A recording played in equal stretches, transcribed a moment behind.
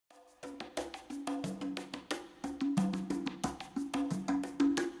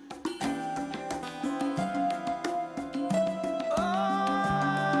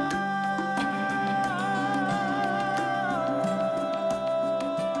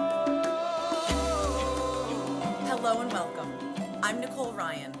Hello and welcome. I'm Nicole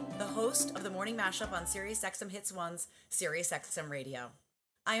Ryan, the host of the morning mashup on SiriusXM Hits 1's SiriusXM Radio.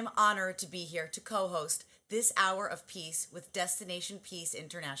 I am honored to be here to co-host this hour of peace with Destination Peace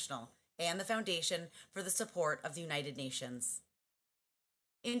International and the Foundation for the Support of the United Nations.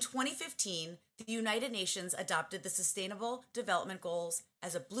 In 2015, the United Nations adopted the Sustainable Development Goals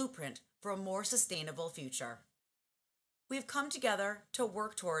as a blueprint for a more sustainable future. We've come together to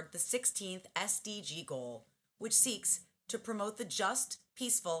work toward the 16th SDG goal, which seeks to promote the just,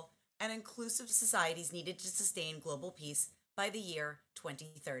 peaceful, and inclusive societies needed to sustain global peace by the year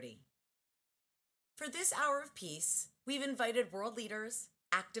 2030. For this hour of peace, we've invited world leaders,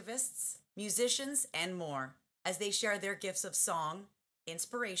 activists, musicians, and more as they share their gifts of song,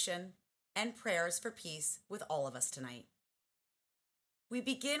 inspiration, and prayers for peace with all of us tonight. We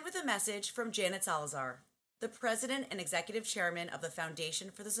begin with a message from Janet Salazar, the President and Executive Chairman of the Foundation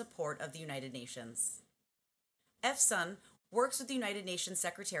for the Support of the United Nations. FSUN works with the United Nations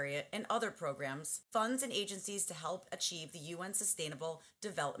Secretariat and other programs, funds, and agencies to help achieve the UN Sustainable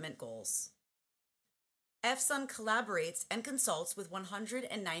Development Goals. FSUN collaborates and consults with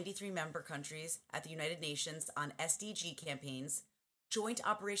 193 member countries at the United Nations on SDG campaigns, joint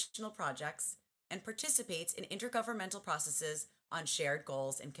operational projects, and participates in intergovernmental processes on shared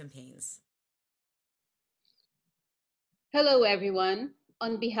goals and campaigns. Hello, everyone.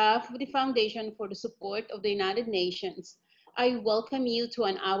 On behalf of the Foundation for the Support of the United Nations, I welcome you to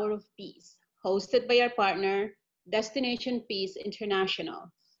an hour of peace, hosted by our partner, Destination Peace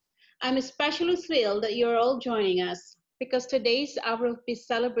International. I'm especially thrilled that you're all joining us because today's Hour of Peace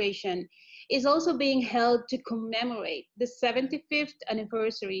celebration is also being held to commemorate the 75th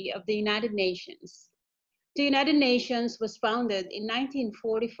anniversary of the United Nations. The United Nations was founded in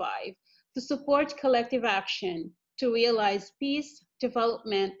 1945 to support collective action to realize peace,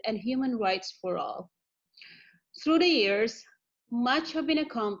 development, and human rights for all. Through the years, much has been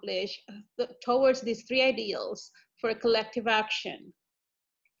accomplished towards these three ideals for collective action.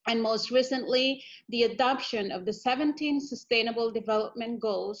 And most recently, the adoption of the 17 Sustainable Development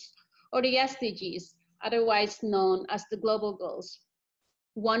Goals, or the SDGs, otherwise known as the Global Goals.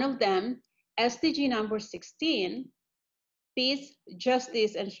 One of them, SDG number 16, Peace,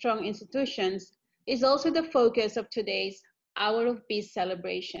 Justice, and Strong Institutions, is also the focus of today's Hour of Peace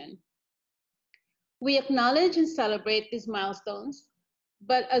celebration. We acknowledge and celebrate these milestones,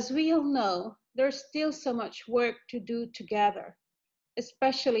 but as we all know, there's still so much work to do together,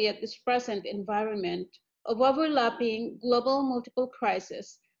 especially at this present environment of overlapping global multiple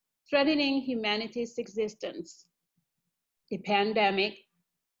crises threatening humanity's existence. The pandemic,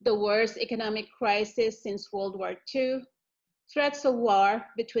 the worst economic crisis since World War II, threats of war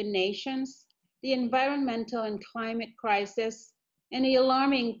between nations, the environmental and climate crisis, and the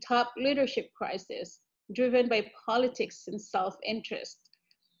alarming top leadership crisis driven by politics and self-interest.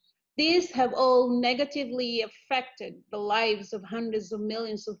 These have all negatively affected the lives of hundreds of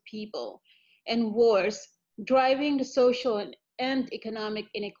millions of people, and wars driving the social and economic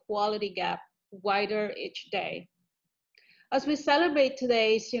inequality gap wider each day. As we celebrate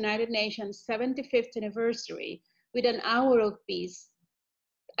today's United Nations 75th anniversary with an hour of peace,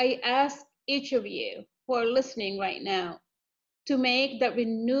 I ask each of you who are listening right now to make that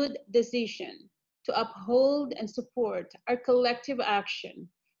renewed decision to uphold and support our collective action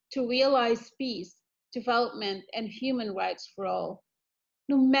to realize peace, development, and human rights for all.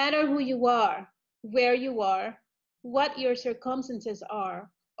 No matter who you are, where you are, what your circumstances are,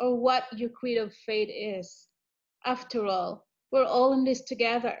 or what your creed of faith is. After all, we're all in this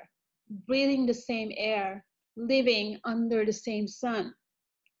together, breathing the same air, living under the same sun,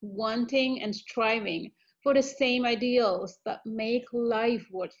 wanting and striving for the same ideals that make life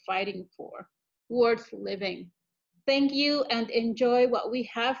worth fighting for, worth living. Thank you and enjoy what we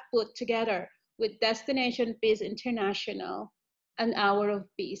have put together with Destination Peace International, an hour of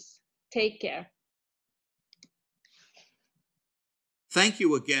peace. Take care. Thank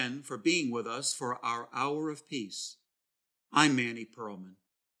you again for being with us for our Hour of Peace. I'm Manny Perlman.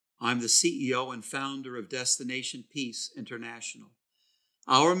 I'm the CEO and founder of Destination Peace International.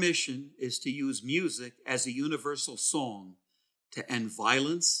 Our mission is to use music as a universal song to end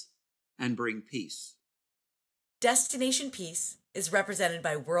violence and bring peace. Destination Peace is represented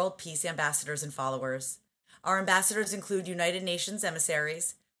by World Peace Ambassadors and followers. Our ambassadors include United Nations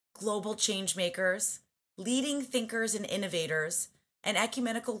emissaries, global change makers, leading thinkers and innovators, an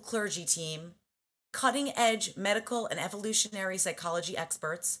ecumenical clergy team, cutting-edge medical and evolutionary psychology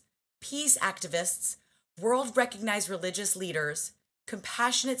experts, peace activists, world-recognized religious leaders,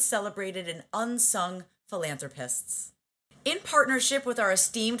 compassionate, celebrated, and unsung philanthropists. In partnership with our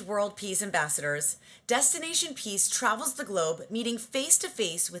esteemed World Peace Ambassadors, Destination Peace travels the globe meeting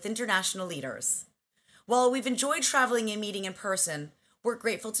face-to-face with international leaders. While we've enjoyed traveling and meeting in person, we're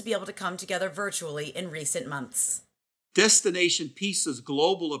grateful to be able to come together virtually in recent months. Destination Peace's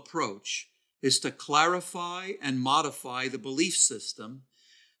global approach is to clarify and modify the belief system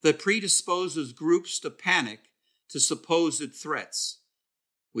that predisposes groups to panic to supposed threats.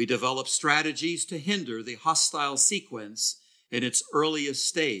 We develop strategies to hinder the hostile sequence in its earliest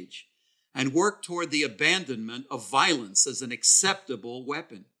stage and work toward the abandonment of violence as an acceptable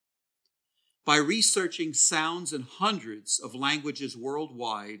weapon. By researching sounds in hundreds of languages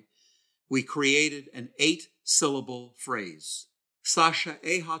worldwide, we created an 8-syllable phrase. Sasha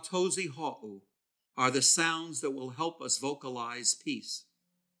e hatozi ho'u are the sounds that will help us vocalize peace.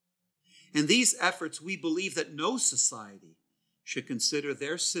 In these efforts, we believe that no society should consider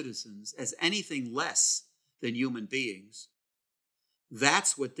their citizens as anything less than human beings.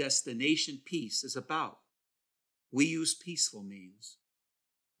 That's what Destination Peace is about. We use peaceful means.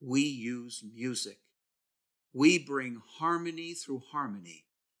 We use music. We bring harmony through harmony,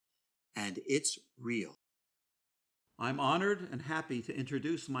 and it's real. I'm honored and happy to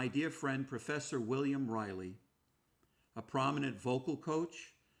introduce my dear friend, Professor William Riley, a prominent vocal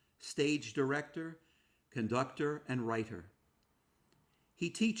coach, stage director, conductor, and writer. He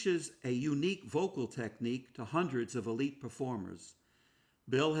teaches a unique vocal technique to hundreds of elite performers.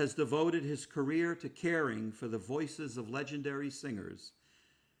 Bill has devoted his career to caring for the voices of legendary singers,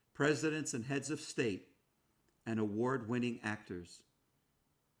 presidents and heads of state, and award-winning actors.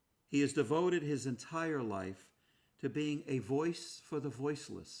 He has devoted his entire life to being a voice for the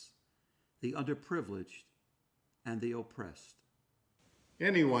voiceless, the underprivileged, and the oppressed.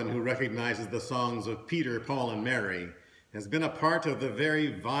 Anyone who recognizes the songs of Peter, Paul, and Mary has been a part of the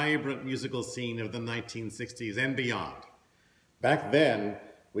very vibrant musical scene of the 1960s and beyond. Back then,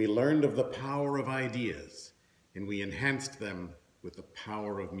 we learned of the power of ideas, and we enhanced them with the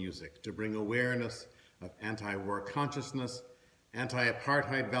power of music to bring awareness of anti-war consciousness,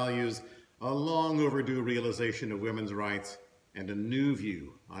 anti-apartheid values, a long overdue realization of women's rights, and a new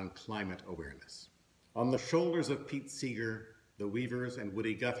view on climate awareness. On the shoulders of Pete Seeger, the Weavers, and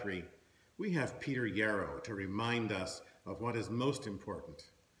Woody Guthrie, we have Peter Yarrow to remind us of what is most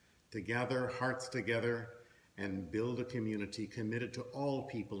important, to gather hearts together and build a community committed to all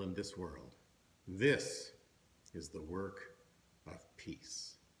people in this world. This is the work of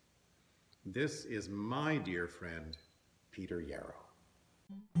peace. This is my dear friend, Peter Yarrow.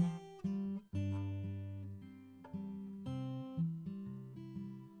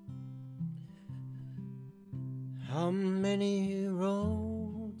 How many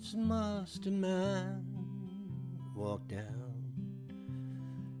roads must a man walk down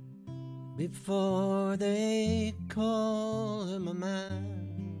before they call him a man?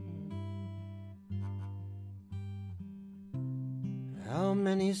 How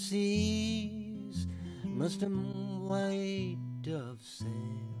many seas must a white dove sail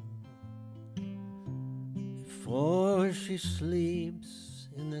before she sleeps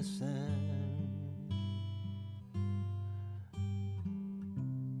in the sand?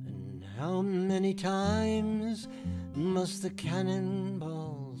 And how many times must the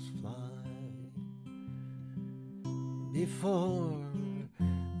cannonballs fly before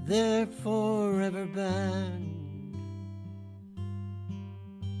they're forever banned?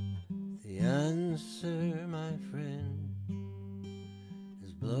 The answer, my friend,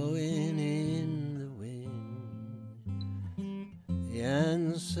 is blowing in the wind. The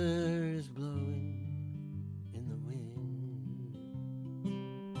answer is blowing in the wind.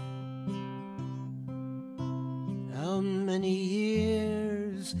 How many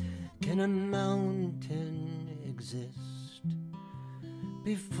years can a mountain exist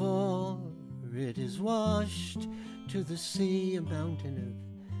before it is washed to the sea, a mountain of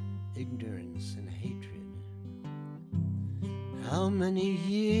ignorance and hatred? How many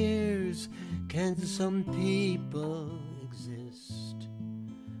years can some people exist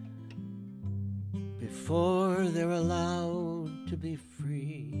before they're allowed to be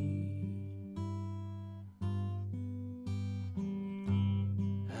free?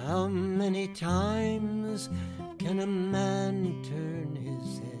 How many times can a man turn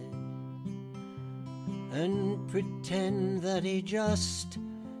his head and pretend that he just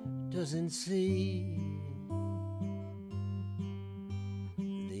doesn't see?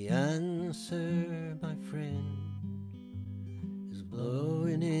 The answer, my friend, is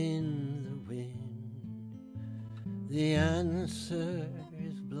blowing in the wind. The answer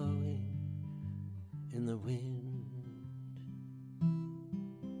is blowing in the wind.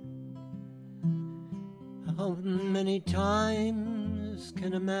 How many times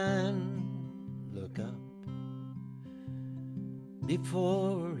can a man look up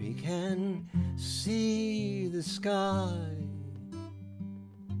before he can see the sky?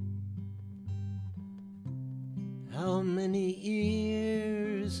 How many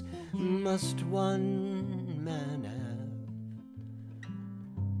ears must one man have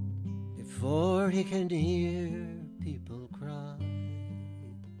before he can hear people cry?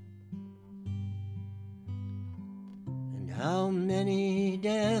 And how many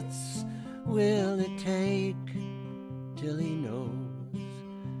deaths will it take till he knows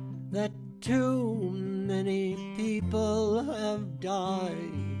that too many people have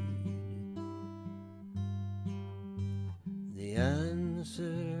died? The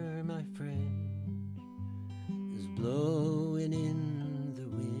answer, my friend, is blowing in the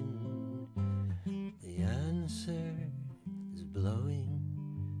wind. The answer is blowing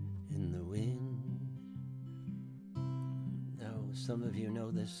in the wind. Now, some of you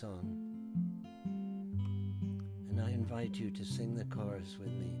know this song, and I invite you to sing the chorus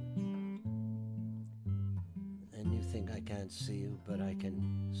with me. And you think I can't see you, but I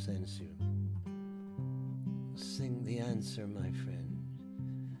can sense you. Sing the answer, my friend.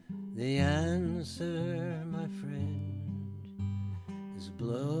 The answer, my friend, is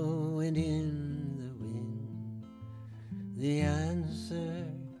blowing in the wind. The answer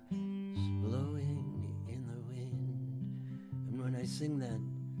is blowing in the wind. And when I sing that,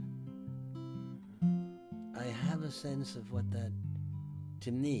 I have a sense of what that,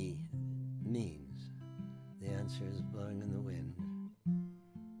 to me, means. The answer is blowing in the wind.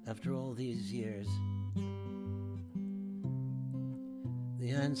 After all these years,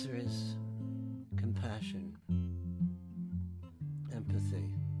 the answer is compassion,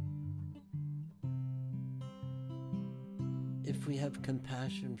 empathy. If we have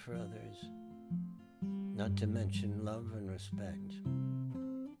compassion for others, not to mention love and respect,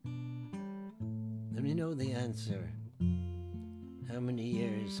 then we know the answer. How many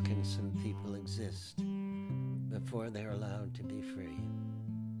years can some people exist before they're allowed to be free?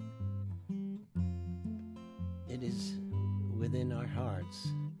 It is within our hearts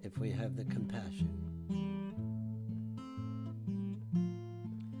if we have the compassion.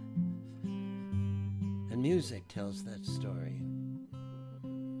 And music tells that story.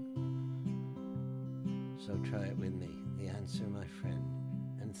 So try it with me. The answer, my friend,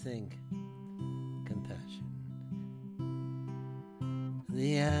 and think compassion.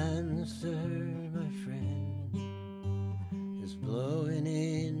 The answer, my friend, is blowing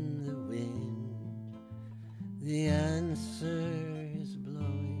in the wind. The answer is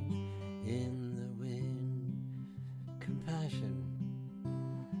blowing in the wind. Compassion.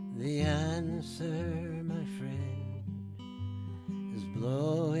 The answer, my friend, is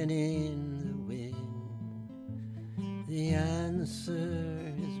blowing in the wind. The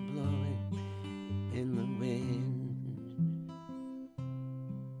answer is blowing in the wind.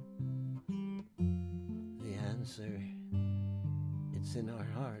 The answer, it's in our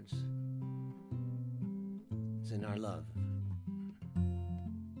hearts. It's in our love.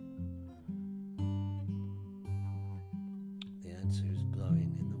 The answer is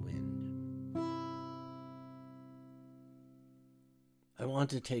blowing in the wind. I want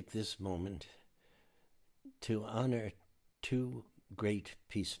to take this moment to honor two great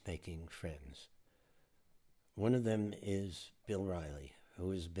peacemaking friends. One of them is Bill Riley,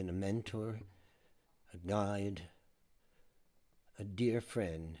 who has been a mentor, a guide, a dear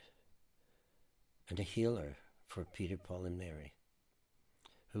friend, and a healer for Peter, Paul, and Mary,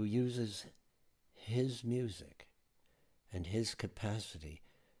 who uses his music and his capacity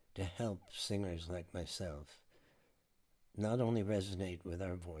to help singers like myself not only resonate with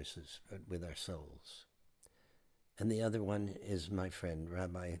our voices, but with our souls. And the other one is my friend,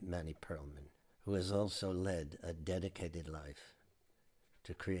 Rabbi Manny Perlman, who has also led a dedicated life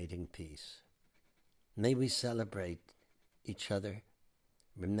to creating peace. May we celebrate each other,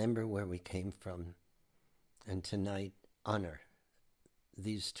 remember where we came from, and tonight honor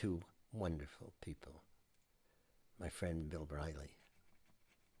these two wonderful people, my friend Bill Riley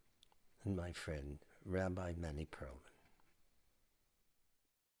and my friend Rabbi Manny Perlman.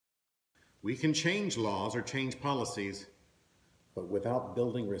 We can change laws or change policies, but without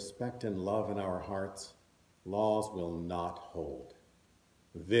building respect and love in our hearts, laws will not hold.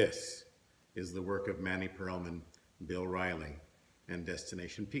 This is the work of Manny Perlman, Bill Riley, and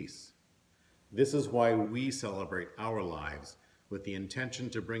Destination Peace. This is why we celebrate our lives with the intention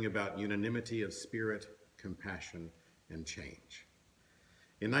to bring about unanimity of spirit, compassion, and change.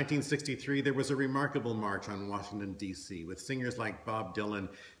 In 1963, there was a remarkable march on Washington, D.C., with singers like Bob Dylan,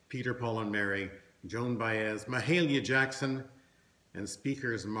 Peter, Paul, and Mary, Joan Baez, Mahalia Jackson, and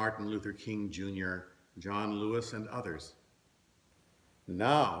speakers Martin Luther King Jr., John Lewis, and others.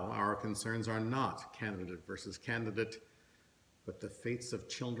 Now our concerns are not candidate versus candidate, but the fates of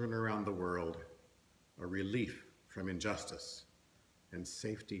children around the world, a relief from injustice, and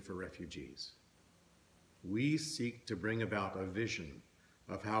safety for refugees. We seek to bring about a vision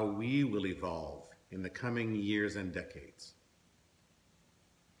of how we will evolve in the coming years and decades.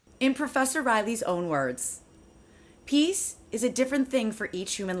 In Professor Riley's own words, peace is a different thing for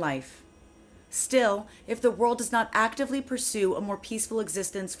each human life. Still, if the world does not actively pursue a more peaceful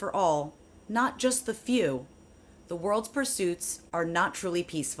existence for all, not just the few, the world's pursuits are not truly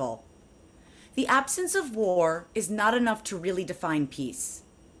peaceful. The absence of war is not enough to really define peace.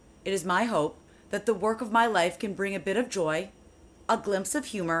 It is my hope that the work of my life can bring a bit of joy, a glimpse of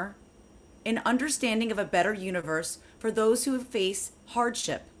humor, an understanding of a better universe for those who face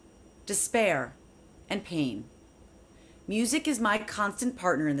hardship, despair, and pain. Music is my constant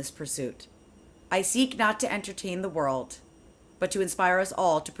partner in this pursuit. I seek not to entertain the world, but to inspire us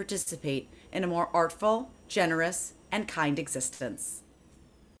all to participate in a more artful, generous, and kind existence.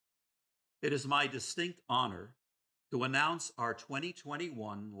 It is my distinct honor to announce our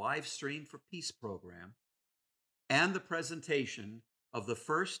 2021 Live Stream for Peace program and the presentation of the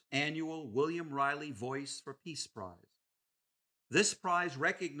first annual William Riley Voice for Peace Prize. This prize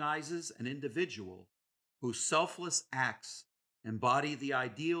recognizes an individual whose selfless acts embody the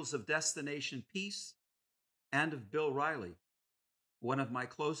ideals of Destination Peace and of Bill Riley, one of my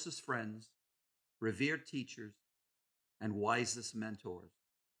closest friends, revered teachers, and wisest mentors.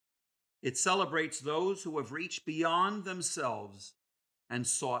 It celebrates those who have reached beyond themselves and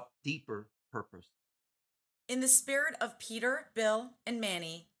sought deeper purpose. In the spirit of Peter, Bill, and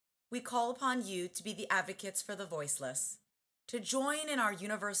Manny, we call upon you to be the advocates for the voiceless, to join in our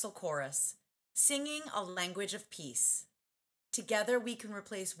universal chorus, singing a language of peace. Together we can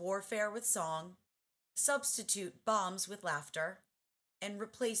replace warfare with song, substitute bombs with laughter, and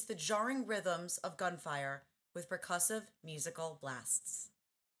replace the jarring rhythms of gunfire with percussive musical blasts.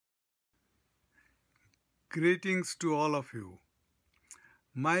 Greetings to all of you.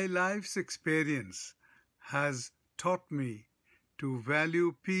 My life's experience has taught me to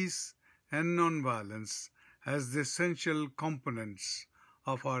value peace and nonviolence as the essential components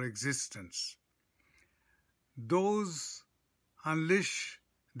of our existence. Those unleash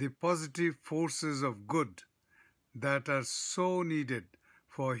the positive forces of good that are so needed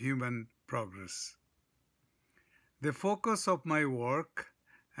for human progress. The focus of my work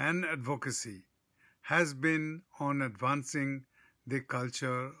and advocacy has been on advancing the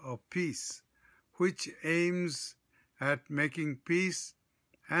culture of peace, which aims at making peace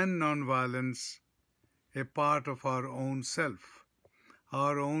and nonviolence a part of our own self,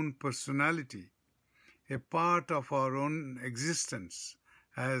 our own personality, a part of our own existence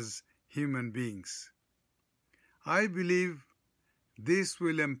as human beings. I believe this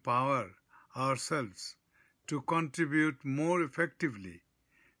will empower ourselves to contribute more effectively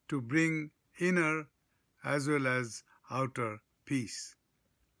to bring inner as well as outer peace.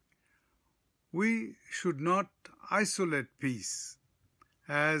 We should not isolate peace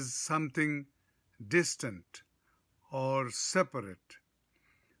as something distant or separate.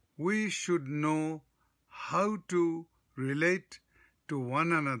 We should know how to relate to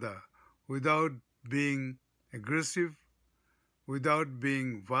one another without being aggressive, without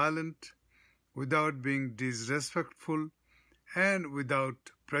being violent, without being disrespectful, and without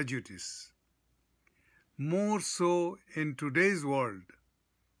prejudice. More so in today's world,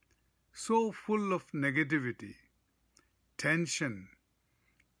 so full of negativity, tension,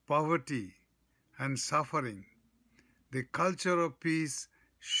 poverty, and suffering, the culture of peace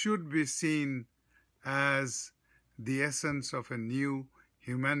should be seen as the essence of a new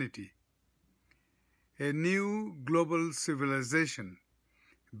humanity, a new global civilization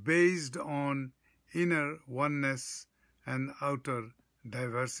based on inner oneness and outer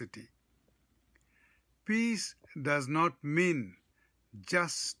diversity. Peace does not mean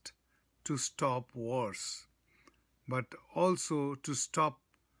just to stop wars, but also to stop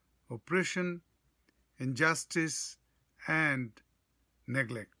oppression, injustice, and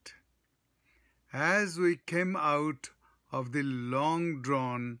neglect. As we came out of the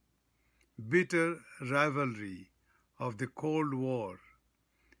long-drawn, bitter rivalry of the Cold War,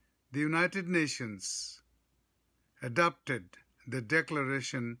 the United Nations adopted the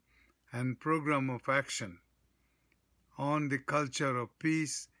Declaration and Program of Action on the Culture of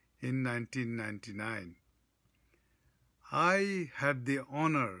Peace in 1999. I had the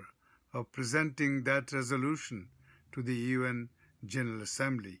honor of presenting that resolution to the UN General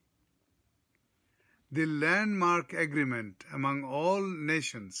Assembly. The landmark agreement among all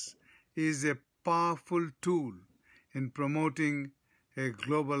nations is a powerful tool in promoting a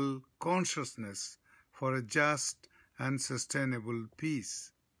global consciousness for a just and sustainable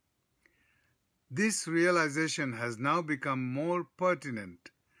peace. This realization has now become more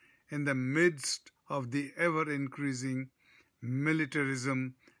pertinent in the midst of the ever-increasing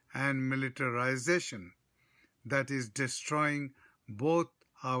militarism and militarization that is destroying both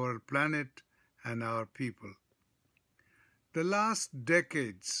our planet and our people. The last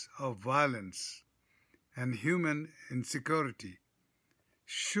decades of violence and human insecurity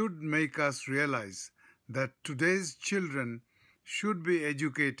should make us realize that today's children should be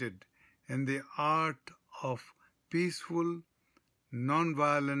educated in the art of peaceful,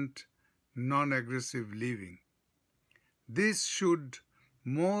 non-violent, non-aggressive living. This should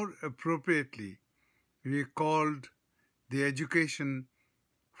more appropriately be called the education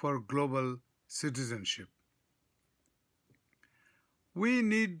for global citizenship. We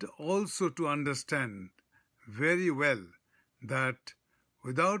need also to understand very well that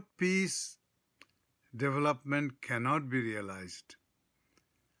without peace, development cannot be realized.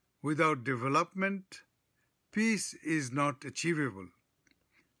 Without development, peace is not achievable.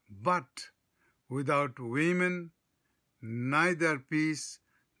 But without women, neither peace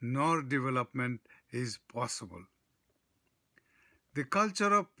nor development is possible. The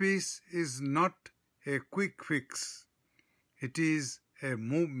culture of peace is not a quick fix. It is a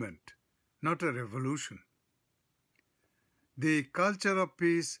movement, not a revolution. The culture of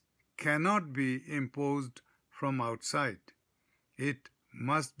peace cannot be imposed from outside. It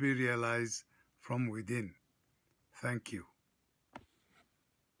must be realized from within. Thank you.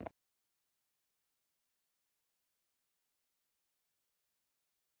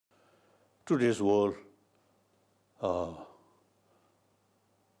 Today's world,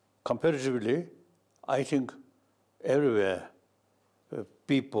 comparatively, I think everywhere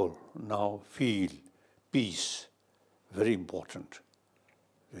people now feel peace very important.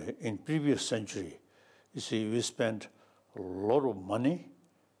 In previous century, you see, we spent a lot of money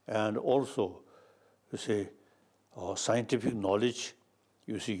and also, you see, scientific knowledge,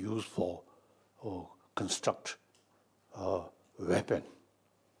 you see, used for construct weapon,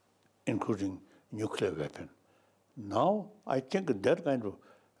 including nuclear weapon. Now, I think that kind of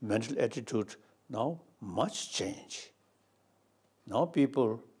mental attitude now much change. Now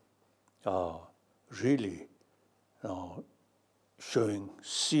people are really showing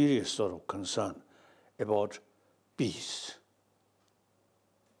serious sort of concern about peace.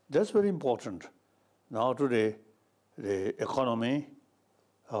 That's very important. Now today, the economy,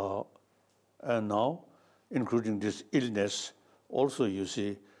 and now including this illness, also you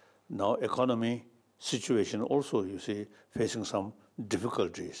see, now economy situation also you see facing some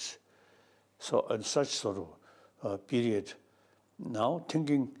difficulties. So in such sort of period, now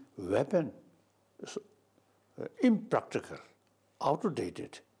thinking weapon is impractical,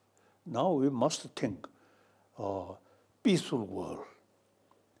 outdated. Now we must think peaceful world.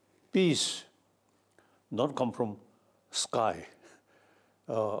 Peace not come from sky.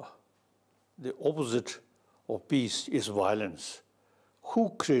 The opposite of peace is violence.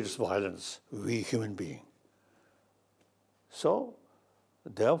 Who creates violence? We human beings. So,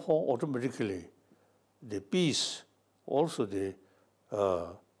 therefore, automatically, the peace also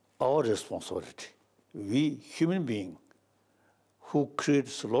our responsibility. We human beings who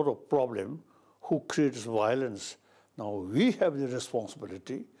creates a lot of problem, who creates violence, now we have the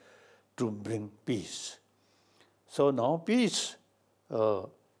responsibility to bring peace. So now peace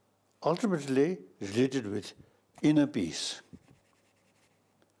ultimately related with inner peace,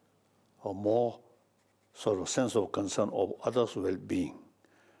 or more sort of sense of concern of others' well-being,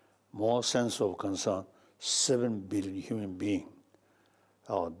 more sense of concern, 7 billion human beings.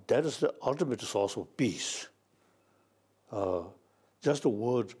 That is the ultimate source of peace. Just the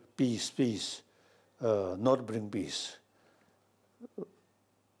word peace, peace, not bring peace.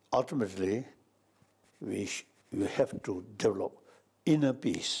 Ultimately, we have to develop inner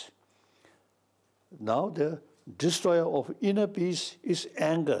peace. Now the destroyer of inner peace is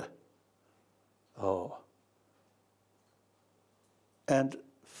anger. And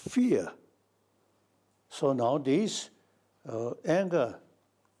fear. So nowadays, anger,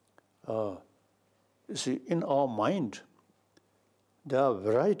 you see, in our mind, there are a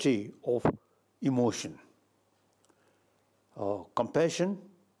variety of emotion. Compassion,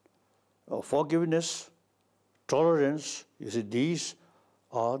 forgiveness, tolerance, you see, these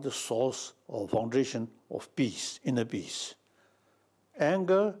are the source or foundation of peace, inner peace.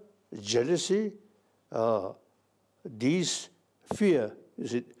 Anger, jealousy, these fear, you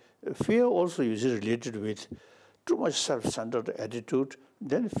see, Fear also is related with too much self-centered attitude,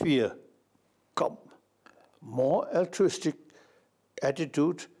 then fear come. More altruistic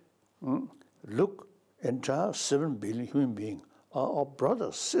attitude, look, entire 7 billion human beings are our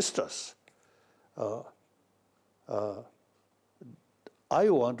brothers, sisters. I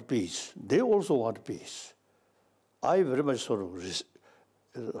want peace. They also want peace. I very much sort of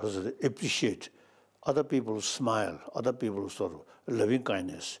appreciate other people's smile, other people's sort of loving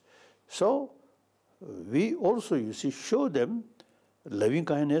kindness. So we also, you see, show them loving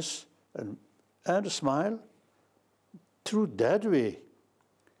kindness and smile. Through that way,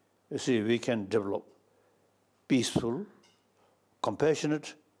 you see, we can develop peaceful,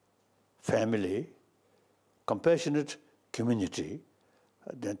 compassionate family, compassionate community.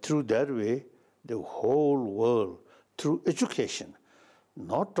 Then through that way, the whole world, through education,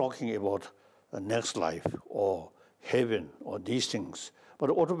 not talking about a next life or heaven or these things, but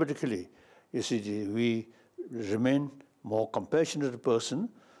automatically, you see, we remain more compassionate person.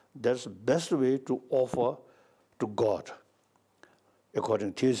 That's the best way to offer to God,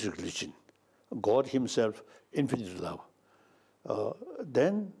 according to his religion. God himself, infinite love.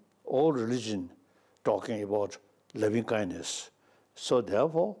 Then all religion talking about loving kindness. So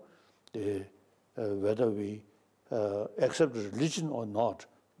therefore, whether we accept religion or not,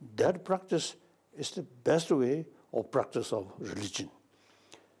 that practice is the best way of practice of religion.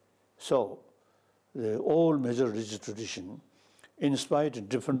 So all major religious tradition inspired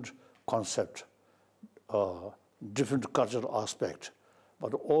different concept, different cultural aspect,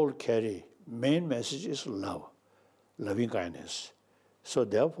 but all carry main message is love, loving kindness. So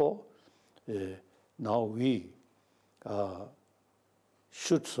therefore, now we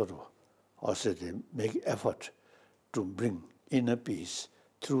should sort of also make effort to bring inner peace.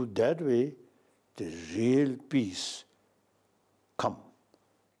 Through that way, the real peace come.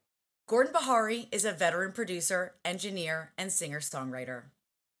 Gordon Bahary is a veteran producer, engineer, and singer-songwriter.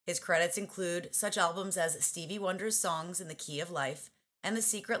 His credits include such albums as Stevie Wonder's Songs in the Key of Life and The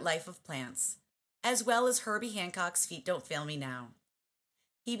Secret Life of Plants, as well as Herbie Hancock's Feet Don't Fail Me Now.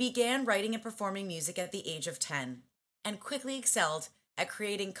 He began writing and performing music at the age of 10 and quickly excelled at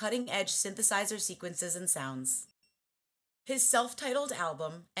creating cutting-edge synthesizer sequences and sounds. His self-titled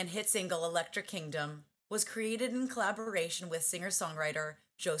album and hit single Electric Kingdom was created in collaboration with singer-songwriter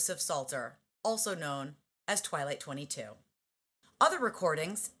Joseph Salter, also known as Twilight 22. Other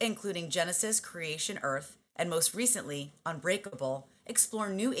recordings, including Genesis, Creation Earth, and most recently, Unbreakable, explore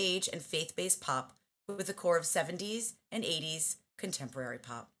new age and faith-based pop with a core of 70s and 80s contemporary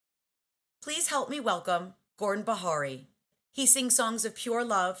pop. Please help me welcome Gordon Bahary. He sings songs of pure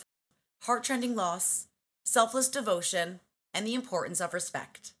love, heart-rending loss, selfless devotion, and the importance of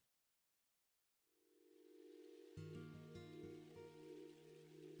respect.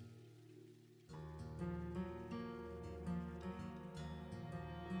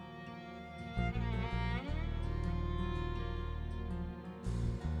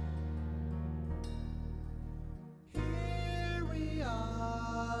 Here we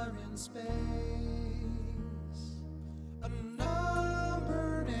are in space, a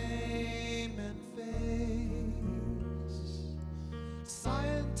number, name, and face.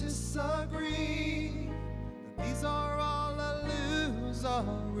 Scientists agree that these are all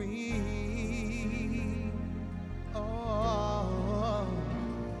illusory. Oh,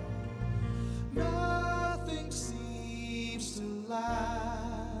 nothing seems to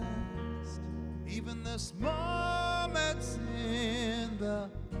last, even this moment's in the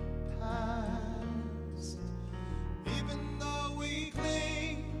past. Even though we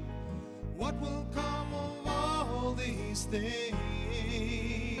cling, what will come of all these things?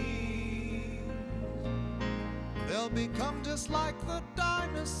 They'll become just like the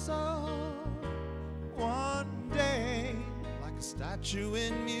dinosaur one day, like a statue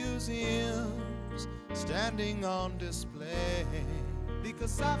in museums, standing on display.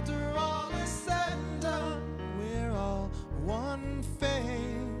 Because after all is said and done, we're all one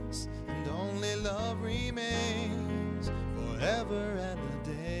face, and only love remains forever and a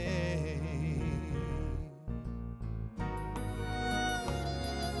day.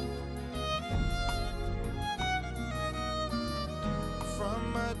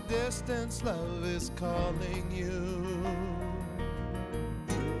 From a distance, love is calling you.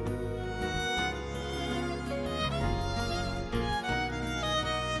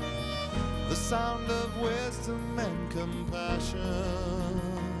 The sound of wisdom and compassion.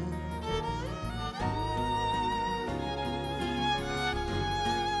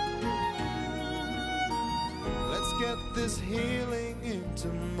 Let's get this healing into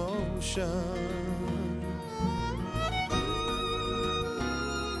motion.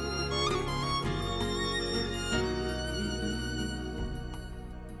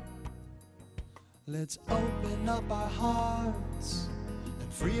 Let's open up our hearts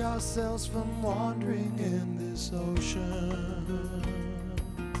and free ourselves from wandering in this ocean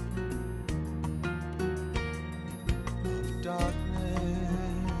of darkness.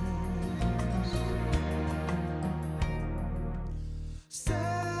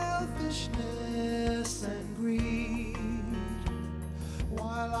 Selfishness and greed,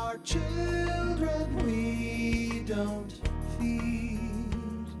 while our children we don't feed.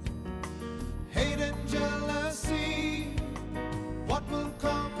 Hate and jealousy, what will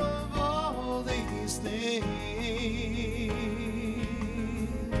come of all these things?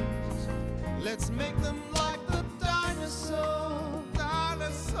 Let's make them like the dinosaur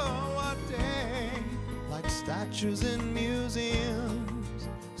a day, like statues in museums,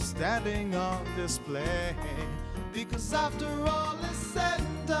 standing on display. Because after all is said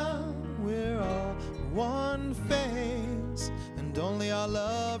and done, we're all one face, and only our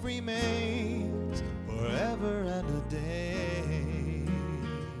love remains forever and a day.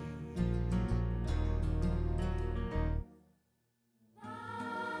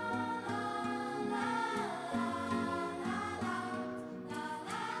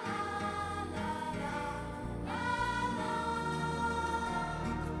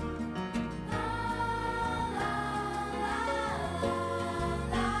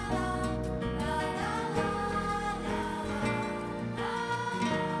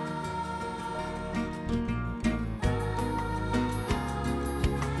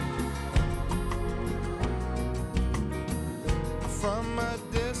 From a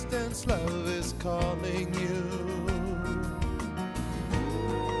distance, love is calling you.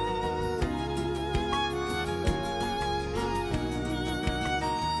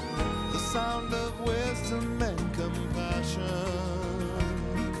 The sound of wisdom and compassion.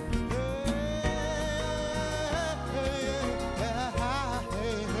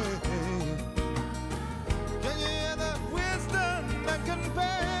 Can you hear that wisdom and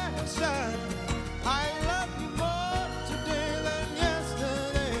compassion? I love you more today than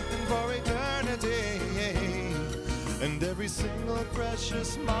yesterday and for eternity. And every single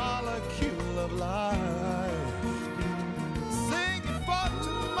precious molecule of life, sing it for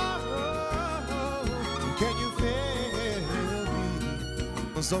tomorrow. Can you feel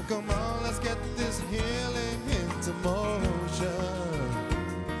me? So come on, let's get this healing into motion.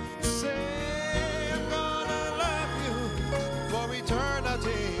 Say I'm gonna love you for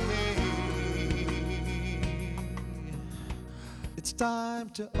eternity. It's time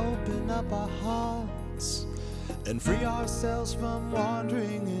to open up our hearts and free ourselves from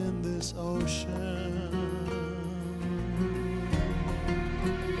wandering in this ocean.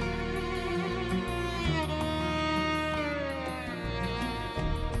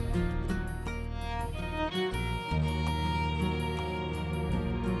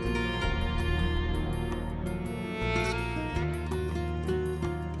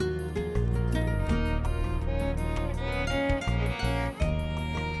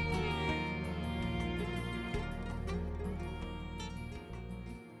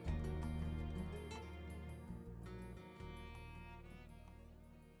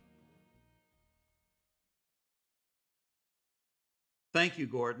 Thank you,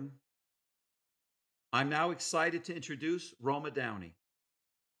 Gordon. I'm now excited to introduce Roma Downey.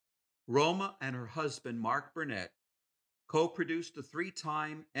 Roma and her husband, Mark Burnett, co-produced the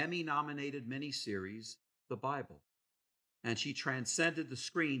 3-time Emmy-nominated miniseries, The Bible, and she transcended the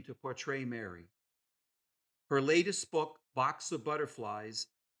screen to portray Mary. Her latest book, Box of Butterflies,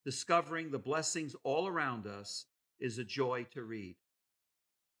 Discovering the Blessings All Around Us, is a joy to read.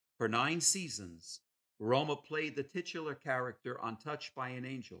 For 9 seasons, Roma played the titular character on Touched by an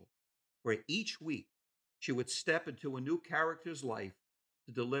Angel, where each week she would step into a new character's life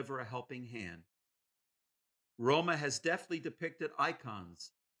to deliver a helping hand. Roma has deftly depicted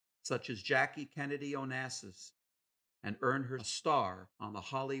icons such as Jackie Kennedy Onassis and earned her star on the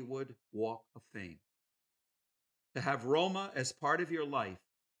Hollywood Walk of Fame. To have Roma as part of your life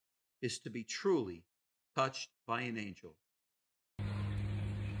is to be truly touched by an angel.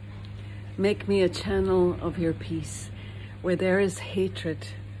 Make me a channel of your peace. Where there is hatred,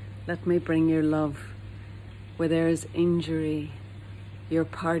 let me bring your love. Where there is injury, your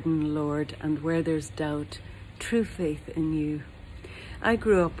pardon, Lord, and where there's doubt, true faith in you. I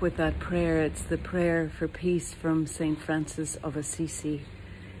grew up with that prayer. It's the prayer for peace from St. Francis of Assisi.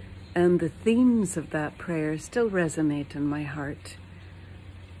 And the themes of that prayer still resonate in my heart.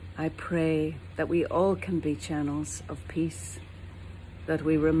 I pray that we all can be channels of peace, that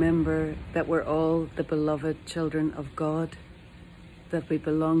we remember that we're all the beloved children of God, that we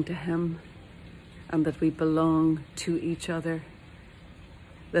belong to Him, and that we belong to each other.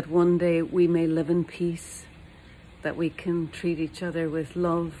 that one day we may live in peace, that we can treat each other with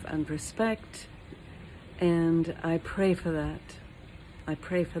love and respect. And I pray for that. I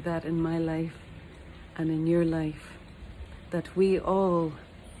pray for that in my life and in your life, that we all,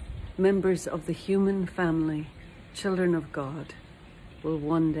 members of the human family, children of God, will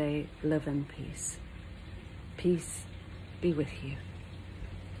one day live in peace. Peace be with you.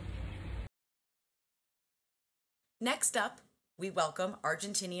 Next up, we welcome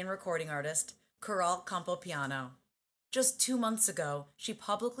Argentinian recording artist Coral Campopiano. Just 2 months ago, she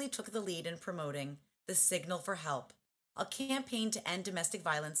publicly took the lead in promoting The Signal for Help, a campaign to end domestic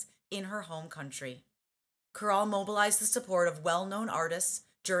violence in her home country. Coral mobilized the support of well-known artists,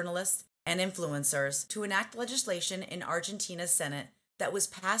 journalists, and influencers to enact legislation in Argentina's Senate that was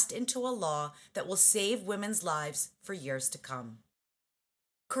passed into a law that will save women's lives for years to come.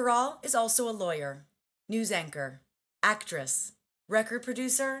 Coral is also a lawyer, news anchor, actress, record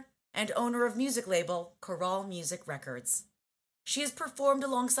producer, and owner of music label Coral Music Records. She has performed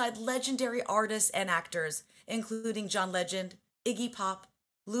alongside legendary artists and actors, including John Legend, Iggy Pop,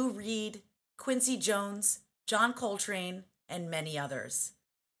 Lou Reed, Quincy Jones, John Coltrane, and many others.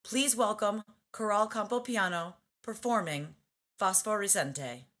 Please welcome Coral Campopiano performing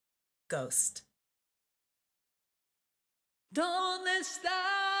Fosforescente, Ghost. ¿Dónde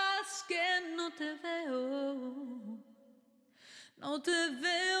estás que no te veo? No te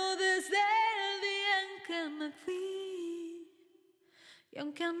veo desde el día en que me fui. Y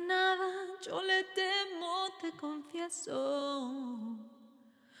aunque a nada yo le temo, te confieso,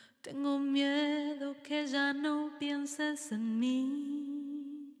 tengo miedo que ya no pienses en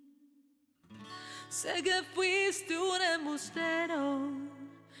mí. Sé que fuiste un embustero,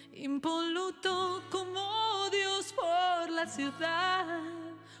 impoluto como Dios por la ciudad,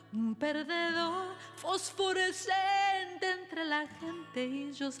 un perdedor fosforescente entre la gente,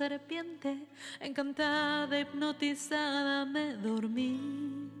 y yo serpiente, encantada, hipnotizada, me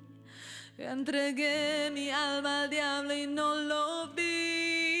dormí. Entregué mi alma al diablo y no lo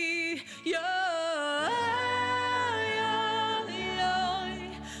vi. Y hoy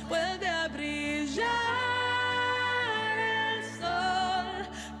vuelve a brillar el sol,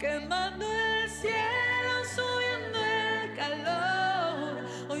 quemando el cielo, subiendo el calor.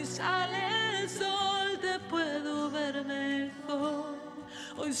 Hoy sale el sol, te puedo ver mejor.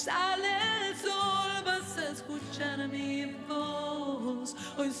 Hoy sale el sol, vas a escuchar mi voz.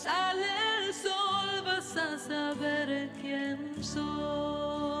 Hoy sale el sol, vas a saber quién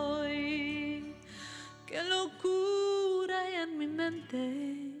soy. Qué locura hay en mi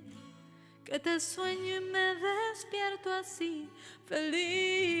mente, que te sueño y me despierto así,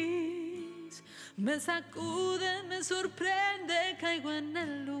 feliz. Me sacude, me sorprende, caigo en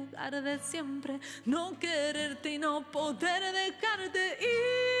el lugar de siempre, no quererte y no poder dejarte ir.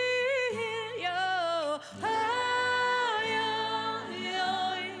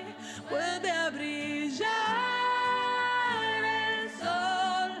 Hoy vuelve a brillar el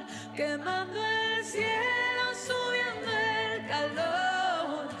sol, quemando el cielo, subiendo el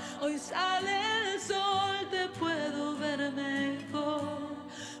calor. Hoy sale el sol, te puedo ver mejor.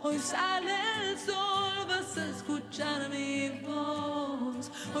 Hoy sale el sol, vas a escuchar mi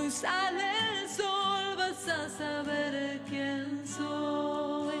voz. Hoy sale el sol, vas a saber quién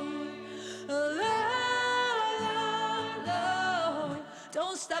soy.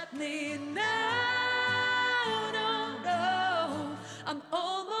 Don't stop me now, no. I'm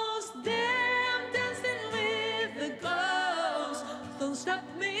almost there, I'm dancing with the ghost. Don't stop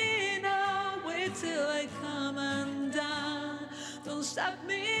me now, wait till I come undone. Don't stop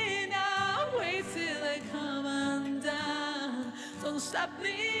me now, wait till I come undone. Don't stop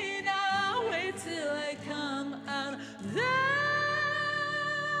me now, wait till I come undone.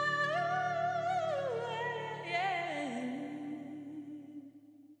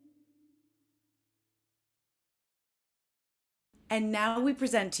 And now we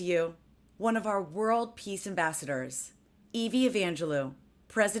present to you one of our World Peace Ambassadors, Evie Evangelou,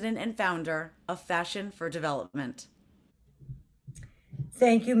 President and Founder of Fashion for Development.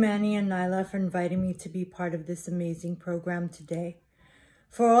 Thank you, Manny and Nyla, for inviting me to be part of this amazing program today.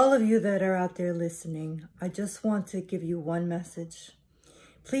 For all of you that are out there listening, I just want to give you one message.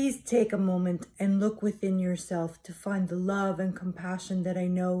 Please take a moment and look within yourself to find the love and compassion that I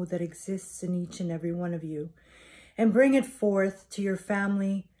know that exists in each and every one of you, and bring it forth to your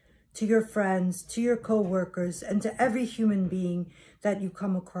family, to your friends, to your co-workers, and to every human being that you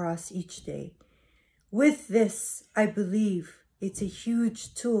come across each day. With this, I believe it's a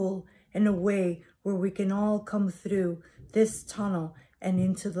huge tool and a way where we can all come through this tunnel and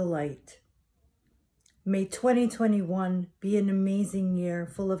into the light. May 2021 be an amazing year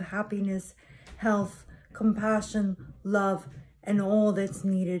full of happiness, health, compassion, love, and all that's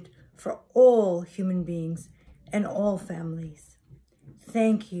needed for all human beings and all families.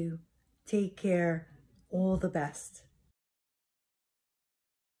 Thank you. Take care. All the best.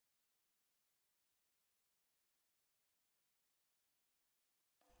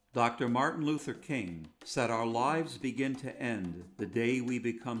 Dr. Martin Luther King said our lives begin to end the day we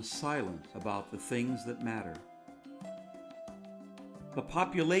become silent about the things that matter. The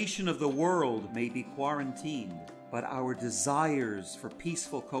population of the world may be quarantined, but our desires for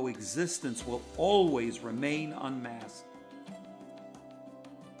peaceful coexistence will always remain unmasked.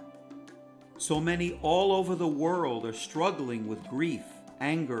 So many all over the world are struggling with grief,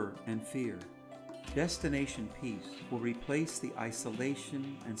 anger, and fear. Destination Peace will replace the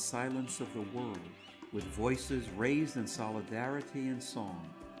isolation and silence of the world with voices raised in solidarity and song.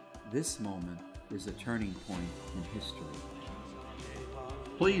 This moment is a turning point in history.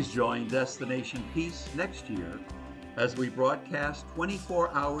 Please join Destination Peace next year as we broadcast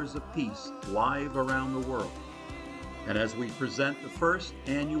 24 hours of peace live around the world, and as we present the first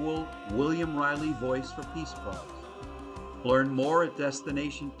annual William Riley Voice for Peace Prize. Learn more at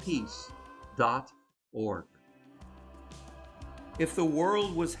destinationpeace.org. If the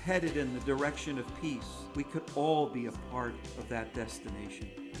world was headed in the direction of peace, we could all be a part of that destination.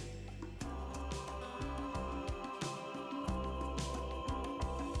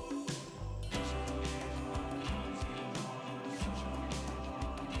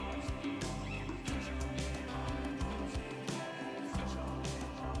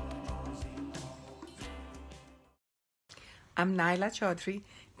 I'm Naila Chowdhury,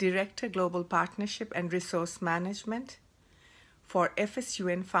 Director Global Partnership and Resource Management for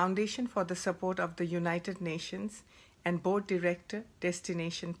FSUN Foundation for the Support of the United Nations and Board Director,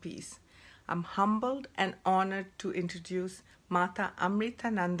 Destination Peace. I'm humbled and honored to introduce Mata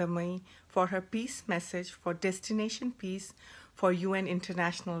Amritanandamayi for her peace message for Destination Peace for UN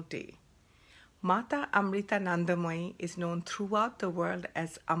International Day. Mata Amritanandamayi is known throughout the world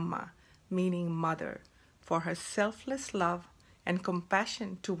as Amma, meaning mother, for her selfless love and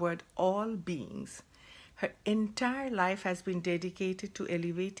compassion toward all beings. Her entire life has been dedicated to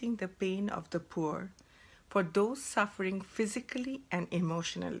alleviating the pain of the poor, for those suffering physically and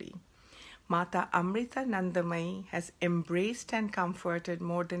emotionally. Mata Amritanandamayi has embraced and comforted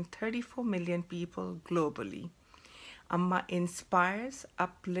more than 34 million people globally. Amma inspires,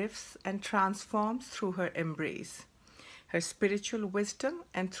 uplifts, and transforms through her embrace, her spiritual wisdom,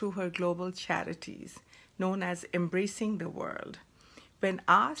 and through her global charities, known as Embracing the World. When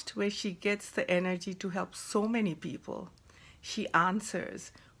asked where she gets the energy to help so many people, she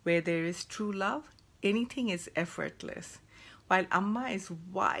answers, where there is true love, anything is effortless. While Amma is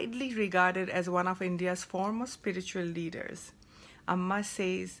widely regarded as one of India's foremost spiritual leaders, Amma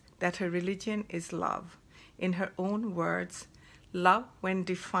says that her religion is love. In her own words, love, when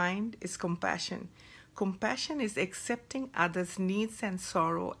defined, is compassion. Compassion is accepting others' needs and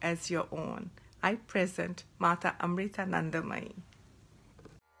sorrow as your own. I present Mata Amritanandamayi.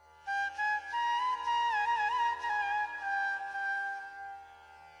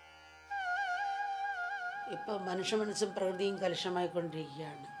 ഇപ്പോൾ മനുഷ്യ മനസ്സും പ്രകൃതിയും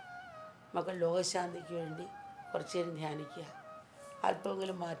കലുഷമായിക്കൊണ്ടിരിക്കുകയാണ്. മക്കൾ ലോകശാന്തിക്ക് വേണ്ടി കുറച്ചു നേരം ധ്യാനിക്കുക.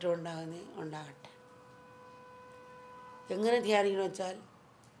 അല്പമെങ്കിലും മാറ്റം ഉണ്ടാകട്ടെ. എങ്ങനെ ധ്യാനിക്കണമെന്ന് വെച്ചാൽ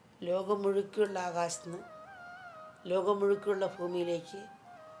ലോകം മുഴുക്കുള്ള ആകാശത്ത് നിന്ന് ലോകം മുഴുക്കുള്ള ഭൂമിയിലേക്ക്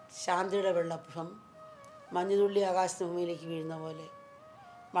ശാന്തിയുടെ വെള്ളപ്പുറം മഞ്ഞുതുള്ളി ആകാശത്ത് ഭൂമിയിലേക്ക് വീഴുന്ന പോലെ,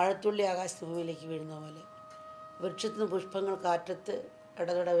 മഴത്തുള്ളി ആകാശത്ത് ഭൂമിയിലേക്ക് വീഴുന്ന പോലെ, വൃക്ഷത്തിൽ നിന്ന് പുഷ്പങ്ങൾ കാറ്റത്ത്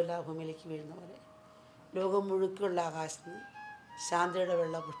ഇടതടവില്ല ഭൂമിയിലേക്ക് വീഴുന്ന പോലെ, ലോകം മുഴുക്കുള്ള ആകാശത്ത് നിന്ന് ശാന്തിയുടെ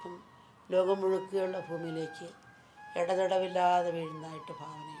വെള്ളപുഷ്പം ലോകം മുഴുക്കുള്ള ഭൂമിയിലേക്ക് ഇടതടവില്ലാതെ വീഴുന്നതായിട്ട്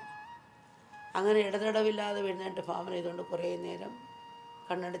ഭാവനയാണ്. അങ്ങനെ ഇടതടവില്ലാതെ വീഴുന്നതായിട്ട് ഭാവന ചെയ്തുകൊണ്ട് കുറേ നേരം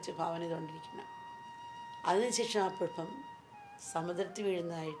കണ്ണടച്ച് ഭാവന ചെയ്തുകൊണ്ടിരിക്കണം. അതിനുശേഷം ആ പുഷ്പം സമുദ്രത്തിൽ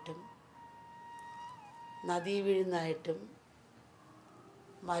വീഴുന്നതായിട്ടും നദി വീഴുന്നതായിട്ടും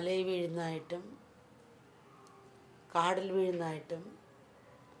മലയിൽ വീഴുന്നതായിട്ടും കാടിൽ വീഴുന്നതായിട്ടും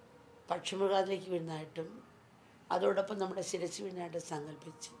പക്ഷിമൃഗാതിലേക്ക് വീഴുന്നതായിട്ടും അതോടൊപ്പം നമ്മുടെ ശിരസ് വീഴുന്നതായിട്ട്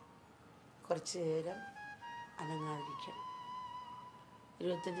സങ്കല്പിച്ച് കുറച്ച് നേരം അനങ്ങാതിരിക്കണം.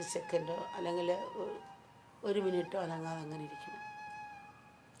 25 സെക്കൻഡോ അല്ലെങ്കിൽ 1 മിനിറ്റോ അനങ്ങാതെ അങ്ങനെ ഇരിക്കണം.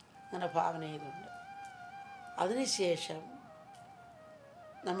 അങ്ങനെ ഭാവന ചെയ്തുകൊണ്ട് അതിനുശേഷം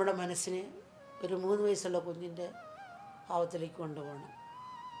നമ്മുടെ മനസ്സിനെ ഒരു 3 വയസ്സുള്ള കുഞ്ഞിൻ്റെ ഭാവത്തിലേക്ക് കൊണ്ടുപോകണം.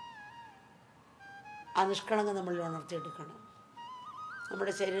 ആ നിഷ്കളങ്കം നമ്മളിൽ ഉണർത്തിയെടുക്കണം.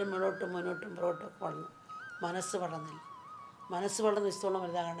 നമ്മുടെ ശരീരം മുന്നോട്ടും പുറകോട്ടും വളർന്നു. മനസ്സ് വളർന്നില്ല. മനസ്സ് വളർന്ന് വിസ്തോളം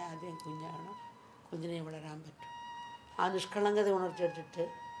വലുതാകണേ ആദ്യം കുഞ്ഞാകണം. കുഞ്ഞിനെ വളരാൻ പറ്റും. ആ നിഷ്കളങ്കത ഉണർത്തിയെടുത്തിട്ട്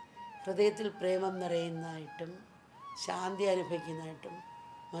ഹൃദയത്തിൽ പ്രേമം നിറയുന്നതായിട്ടും ശാന്തി അനുഭവിക്കുന്നതായിട്ടും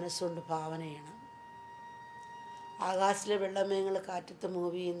മനസ്സുകൊണ്ട് ഭാവന ചെയ്യണം. ആകാശത്തിലെ വെള്ളമേഘങ്ങൾ കാറ്റത്ത്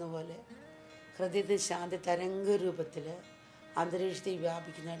മൂവ് ചെയ്യുന്ന പോലെ ഹൃദയത്തിൽ ശാന്തി തരംഗ രൂപത്തിൽ അന്തരീക്ഷത്തിൽ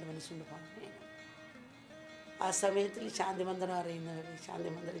വ്യാപിക്കുന്നതായിട്ട് മനസ്സുകൊണ്ട് ഭാവന ചെയ്യണം. ആ സമയത്തിൽ ശാന്തിമന്ത്രം അറിയുന്നവർ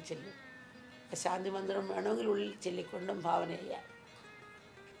ശാന്തിമന്ത്രം ചെല്ലും. ആ ശാന്തിമന്ത്രം വേണമെങ്കിൽ ഉള്ളിൽ ചൊല്ലിക്കൊണ്ടും ഭാവന ചെയ്യാം.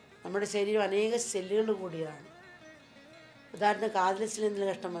 നമ്മുടെ ശരീരം അനേക സെല്ലുകൾ കൂടിയാണ്. ഉദാഹരണത്തിന് കാതിലസിൽ എന്തെങ്കിലും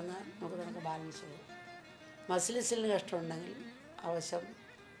കഷ്ടം വന്നാൽ നമുക്ക് ബാലൻസ് പോകും. മസിൽസിന് കഷ്ടമുണ്ടെങ്കിൽ അവശം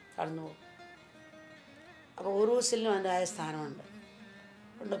കടന്നു പോകും. അപ്പോൾ ഓരോ സെല്ലിനും അതിൻ്റെതായ സ്ഥാനമുണ്ട്.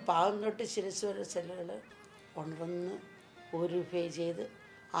 അതുകൊണ്ട് പാവം തൊട്ട് ശിരസ് വരെ സെല്ലുകൾ ഉണർന്ന് പ്യൂരിഫൈ ചെയ്ത്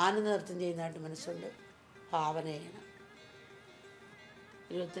ആനന്ദ നൃത്തം ചെയ്യുന്നതായിട്ട് മനസ്സുകൊണ്ട് ഭാവന ചെയ്യണം.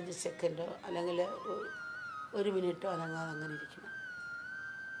 25 സെക്കൻഡോ അല്ലെങ്കിൽ 1 മിനിറ്റോ അനങ്ങാതെ അങ്ങനെ ഇരിക്കണം.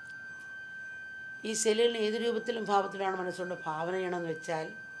 ഈ സെല്ലുകളിൽ ഏത് രൂപത്തിലും ഭാവത്തിലാണ് മനസ്സുകൊണ്ട് ഭാവന ചെയ്യണമെന്ന് വെച്ചാൽ,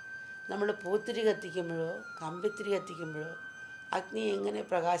 നമ്മൾ പൂത്തിരി കത്തിക്കുമ്പോഴോ കമ്പിത്തിരി കത്തിക്കുമ്പോഴോ അഗ്നി എങ്ങനെ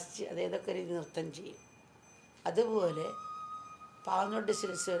പ്രകാശിച്ച് അതേതൊക്കെ രീതി നൃത്തം ചെയ്യും, അതുപോലെ പാവം തൊട്ട്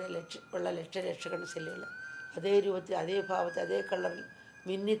ശിരസ് വരെ ഉള്ള ലക്ഷക്കണക്കിന് സെല്ലുകൾ അതേ രൂപത്തിൽ അതേ ഭാവത്തിൽ അതേ കളറിൽ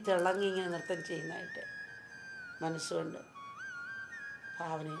മിന്നിത്തിളങ്ങി ഇങ്ങനെ നൃത്തം ചെയ്യുന്നതായിട്ട് മനസ്സുകൊണ്ട്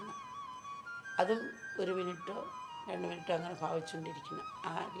ഭാവന ചെയ്യണം. അതും 1 മിനിറ്റോ 2 മിനിറ്റോ അങ്ങനെ ഭാവിച്ചുകൊണ്ടിരിക്കണം.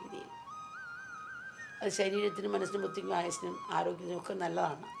 ആ രീതിയിൽ അത് ശരീരത്തിനും മനസ്സിനും ബുദ്ധിക്കും ആയുസ്സിനും ആരോഗ്യത്തിനും ഒക്കെ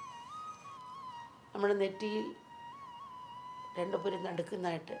നല്ലതാണ്. നമ്മുടെ നെറ്റിയിൽ 2 പുരി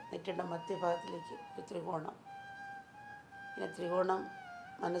നടുക്കുന്നതായിട്ട് നെറ്റിയുടെ മധ്യഭാഗത്തിലേക്ക് ഒരു ത്രികോണം, ഇങ്ങനെ ത്രികോണം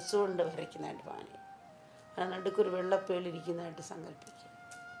മനസ്സുകൊണ്ട് വരയ്ക്കുന്നതായിട്ട് ഭാവന. ആ നടുക്കൊരു വെള്ളപ്പേളിരിക്കുന്നതായിട്ട് സങ്കല്പിക്കുക.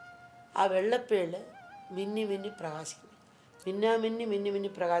 ആ വെള്ളപ്പേള് മിന്നി മിന്നി പ്രകാശിക്കുന്നു. മിന്നി മിന്നി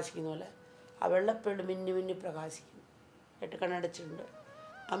പ്രകാശിക്കുന്ന പോലെ ആ വെള്ളപ്പേള് മിന്നി മിന്നി പ്രകാശിക്കുന്നു. 8 കണ്ണടച്ചിട്ടുണ്ട്.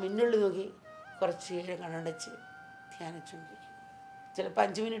 ആ മിന്നുള്ളി നോക്കി കുറച്ച് നേരം കണ്ണടച്ച് ധ്യാനിച്ചുകൊണ്ടിരിക്കും. ചിലപ്പോൾ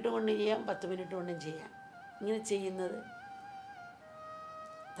 5 മിനിറ്റ് കൊണ്ട് ചെയ്യാം, 10 മിനിറ്റ് കൊണ്ടും ചെയ്യാം. ഇങ്ങനെ ചെയ്യുന്നത്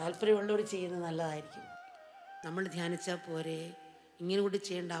താല്പര്യമുള്ളവർ ചെയ്യുന്നത് നല്ലതായിരിക്കും. നമ്മൾ ധ്യാനിച്ചാൽ പോരെ, ഇങ്ങനെ കൂടി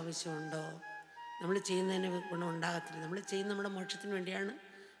ചെയ്യേണ്ട ആവശ്യമുണ്ടോ? നമ്മൾ ചെയ്യുന്നതിന് ഗുണം ഉണ്ടാകത്തില്ല. നമ്മൾ ചെയ്യുന്ന നമ്മുടെ മോക്ഷത്തിന് വേണ്ടിയാണ്.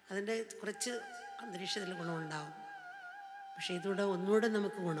 അതിൻ്റെ കുറച്ച് അന്തരീക്ഷത്തിൽ ഗുണമുണ്ടാകും. പക്ഷേ ഇതൂടെ ഒന്നുകൂടെ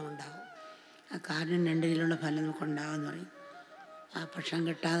നമുക്ക് ഗുണമുണ്ടാകും. ആ കാരണം 2 രീതിയിലുള്ള ഫലം നമുക്കുണ്ടാകുമെന്ന് പറയും. ആ ഭക്ഷണം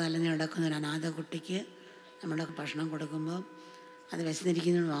കിട്ടാതെ അല്ലെന്ന് കിടക്കുന്ന ഒരു അനാഥ കുട്ടിക്ക് നമ്മുടെ ഭക്ഷണം കൊടുക്കുമ്പോൾ അത്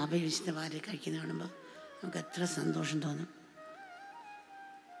വിശന്നിരിക്കുന്ന വാപ വാരി കഴിക്കുന്ന കാണുമ്പോൾ നമുക്ക് എത്ര സന്തോഷം തോന്നും.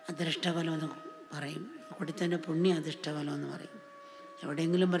 അദൃഷ്ടഫലം എന്ന് പറയും. കൊടുത്തതിൻ്റെ പുണ്യം അദൃഷ്ടഫലം എന്ന് പറയും.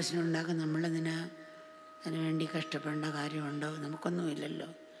 എവിടെയെങ്കിലും പ്രശ്നം ഉണ്ടാക്കാൻ നമ്മളതിന് അതിനുവേണ്ടി കഷ്ടപ്പെടേണ്ട കാര്യമുണ്ടോ? നമുക്കൊന്നുമില്ലല്ലോ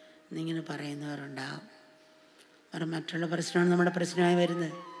എന്നിങ്ങനെ പറയുന്നവരുണ്ടാകും. അവർ മറ്റുള്ള പ്രശ്നമാണ് നമ്മുടെ പ്രശ്നമായി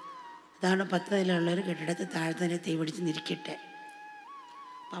വരുന്നത്. അതാണ് 10 നിലയുള്ളവർ കെട്ടിടത്തിൽ താഴത്തെ തീ പിടിച്ച് നിരിക്കട്ടെ.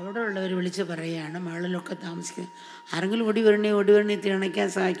 അപ്പം അവിടെ ഉള്ളവർ വിളിച്ച് പറയുകയാണ്, മേളിലൊക്കെ താമസിക്കുന്നത് ആരെങ്കിലും ഓടി വരണേ തീ അണയ്ക്കാൻ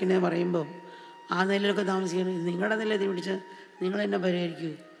സഹായിക്കണേ പറയുമ്പോൾ ആ നിലയിലൊക്കെ താമസിക്കുന്നത് നിങ്ങളുടെ നില തീ പിടിച്ച് നിങ്ങൾ തന്നെ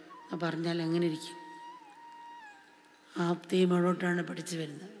പരിഹരിക്കൂ എന്ന് പറഞ്ഞാൽ എങ്ങനെ ഇരിക്കും? ആ തീ മുകളോട്ടാണ് പിടിച്ച്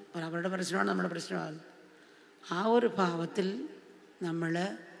വരുന്നത്. അപ്പോൾ അവരുടെ പ്രശ്നമാണ് നമ്മുടെ പ്രശ്നമാകുന്നത്. ആ ഒരു ഭാവത്തിൽ നമ്മൾ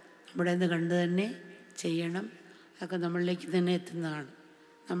നമ്മുടെ നിന്ന് കണ്ട് തന്നെ ചെയ്യണം. അതൊക്കെ നമ്മളിലേക്ക് തന്നെ എത്തുന്നതാണ്.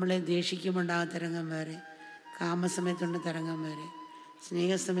 നമ്മളെ ദേഷിക്കുമ്പോൾ ഉണ്ടാകുന്ന തരംഗം വേറെ, കാമസമയത്തുണ്ട് തരംഗം വേറെ,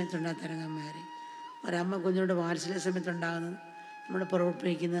 സ്നേഹസമയത്തുണ്ടാകുന്ന തരംഗം വേറെ, ഒരമ്മ കുഞ്ഞോട് വാത്സല്യ സമയത്തുണ്ടാകുന്നത് നമ്മൾ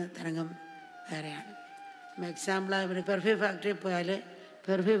പുറപ്പെടുവിക്കുന്ന തരംഗം വേറെയാണ്. എക്സാമ്പിളായി ഒരു പെർഫ്യൂം ഫാക്ടറിയിൽ പോയാൽ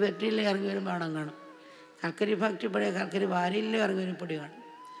പെർഫ്യൂം ഫാക്ടറിയിൽ ഇറങ്ങി വരും മണം കാണും. കൽക്കരി ഫാക്ടറി പോയാൽ കൽക്കരി വാരിയിൽ ഇറങ്ങി വരും പൊടി കാണും.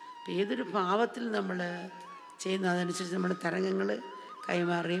 അപ്പോൾ ഏതൊരു ഭാവത്തിൽ നമ്മൾ ചെയ്യുന്ന അതനുസരിച്ച് നമ്മുടെ തരംഗങ്ങൾ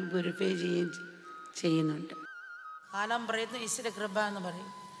കൈമാറുകയും പ്യൂരിഫൈ ചെയ്യുകയും ചെയ്യുന്നുണ്ട്. കാലം പറയുന്ന ഈശ്വര കൃപ എന്ന് പറയും.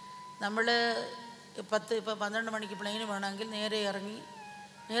 നമ്മൾ ഇപ്പോൾ 12 മണിക്ക് പ്ലെയിന് വേണമെങ്കിൽ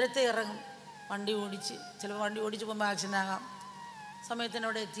നേരത്തെ ഇറങ്ങും. വണ്ടി ഓടിച്ച് ചിലപ്പോൾ വണ്ടി ഓടിച്ച് പോകുമ്പോൾ ആക്സിഡൻ്റ് ആകാം,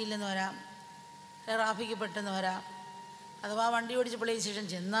 സമയത്തിനവിടെ എത്തിയില്ലെന്ന് വരാം, ട്രാഫിക്ക് പെട്ടെന്ന് വരാം. അഥവാ വണ്ടി ഓടിച്ച് പ്ലെയിൻ സ്റ്റേഷൻ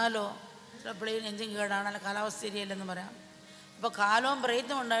ചെന്നാലോ ചില പ്ലെയിൻ എഞ്ചിൻ കേടാണ്, അല്ല കാലാവസ്ഥ ശരിയല്ലെന്ന് പറയാം. അപ്പോൾ കാലവും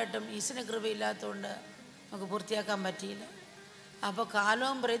പ്രയത്നം ഉണ്ടായിട്ടും ഈശ്വര കൃപയില്ലാത്തതുകൊണ്ട് നമുക്ക് പൂർത്തിയാക്കാൻ പറ്റിയില്ല. അപ്പോൾ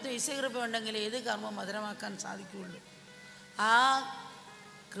കാലവും പ്രയത്നം ഈശ്വര കൃപ ഉണ്ടെങ്കിൽ ഏത് കർമ്മവും മധുരമാക്കാൻ സാധിക്കുകയുള്ളൂ. ആ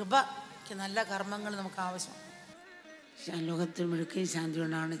കൃപയ്ക്ക് നല്ല കർമ്മങ്ങൾ നമുക്ക് ആവശ്യം. ലോകത്തിൽ മുഴുക്കയും ശാന്തി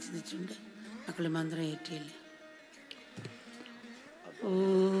കൊണ്ടാണ് ചിന്തിച്ചുകൊണ്ട് മക്കൾ മന്ത്രം ഏറ്റിയില്ല.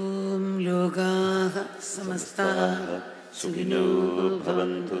 ഓം ലോകാഃ സമസ്താഃ സുഖിനോ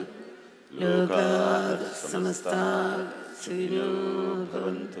ഭവന്തു. ലോകാഃ സമസ്താഃ സുഖിനോ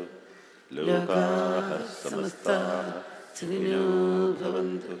ഭവന്തു. ലോകാഃ സമസ്താഃ സുഖിനോ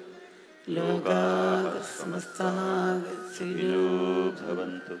ഭവന്തു. ലോകാഃ സമസ്താഃ സുഖിനോ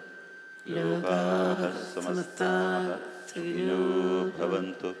ഭവന്തു. ലോകാഃ സമസ്താഃ സുഖിനോ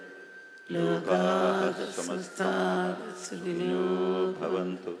ഭവന്തു. लोकाः समस्ताः सुखिनो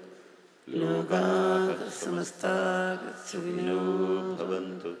भवन्तु लोकाः समस्ताः सुखिनो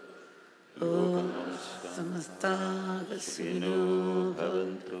भवन्तु लोकाः समस्ताः सुखिनो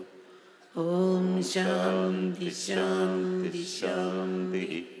भवन्तु ॐ शान्ति शान्ति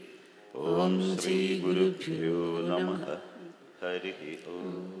शान्तिः ॐ श्री गुरुभ्यो नमः हरिः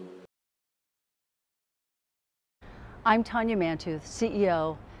ॐ I'm Tonya Mantooth,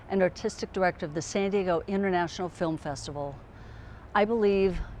 CEO and Artistic Director of the San Diego International Film Festival. I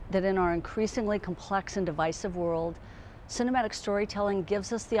believe that in our increasingly complex and divisive world, cinematic storytelling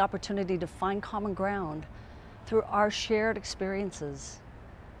gives us the opportunity to find common ground through our shared experiences.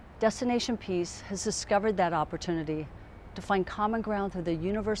 Destination Peace has discovered that opportunity to find common ground through the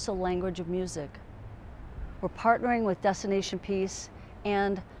universal language of music. We're partnering with Destination Peace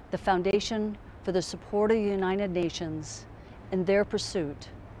and the Foundation for the Support of the United Nations in their pursuit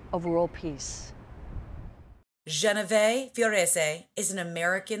of world peace. Jeannivée Fiorese is an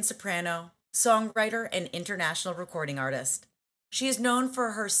American soprano, songwriter, and international recording artist. She is known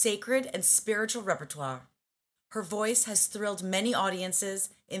for her sacred and spiritual repertoire. Her voice has thrilled many audiences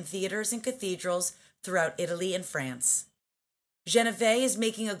in theaters and cathedrals throughout Italy and France. Jeannivée is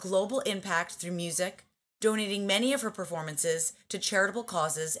making a global impact through music, donating many of her performances to charitable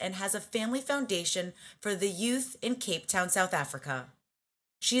causes, and has a family foundation for the youth in Cape Town, South Africa.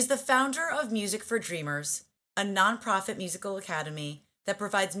 She is the founder of Music for Dreamers, a nonprofit musical academy that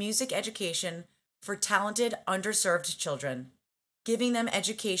provides music education for talented, underserved children, giving them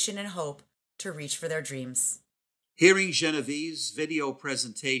education and hope to reach for their dreams. Hearing Jeannivée's video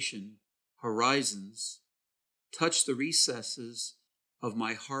presentation, Horizons, touched the recesses of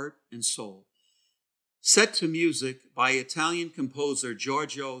my heart and soul. Set to music by Italian composer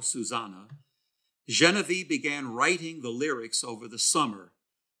Giorgio Susana, Jeannivée began writing the lyrics over the summer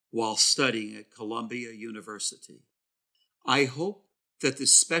while studying at Columbia University. I hope that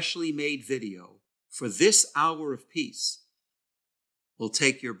this specially made video for this hour of peace will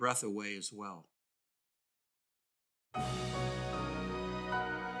take your breath away as well.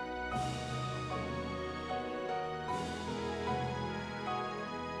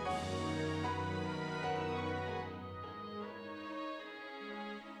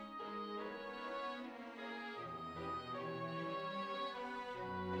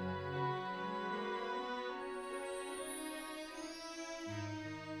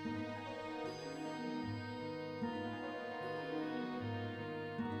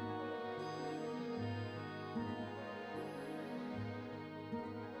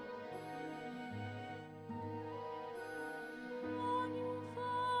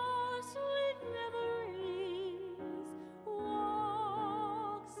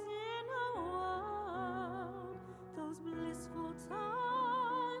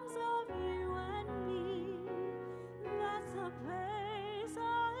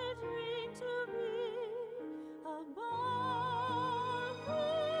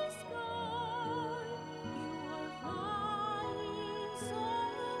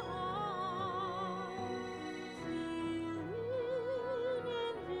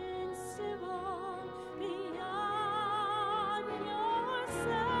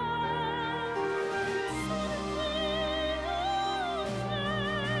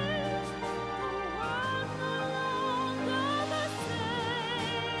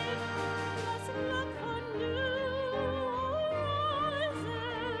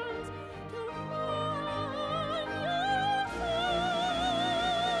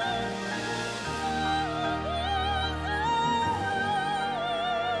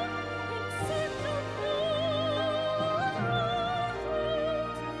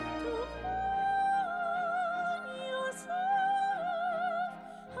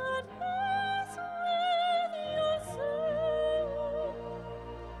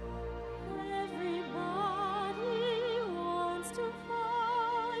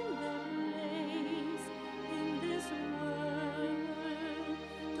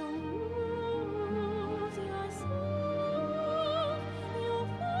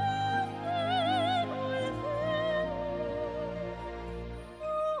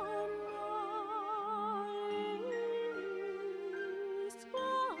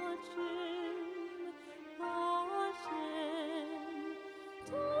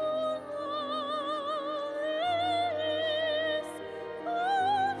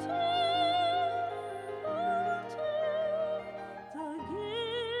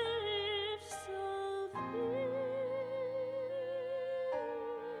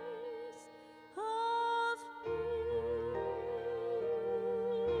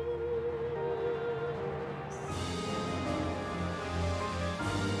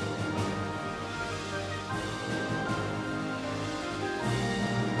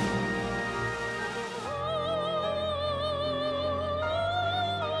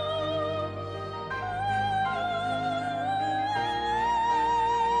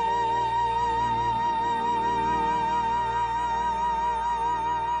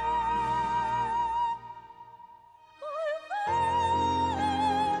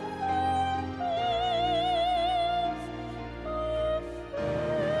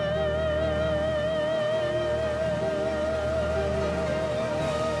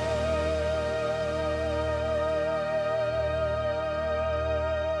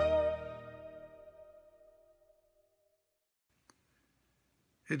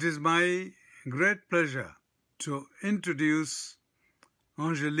 It is my great pleasure to introduce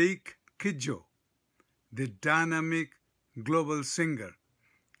Angélique Kidjo, the dynamic global singer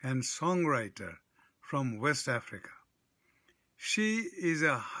and songwriter from West Africa. She is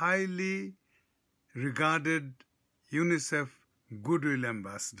a highly regarded UNICEF Goodwill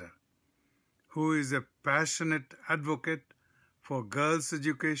Ambassador who is a passionate advocate for girls'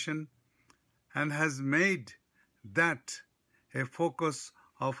 education and has made that a focus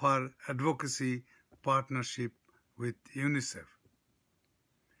of her advocacy partnership with UNICEF.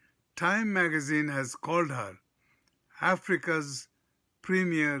 Time magazine has called her Africa's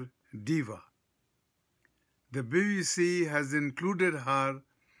premier diva. The BBC has included her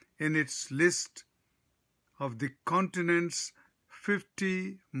in its list of the continent's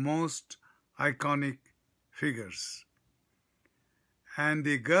 50 most iconic figures. And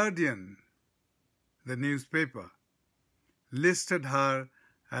The Guardian, the newspaper, listed her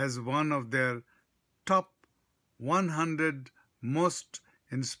as one of their top 100 most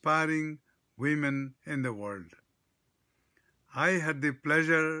inspiring women in the world. I had the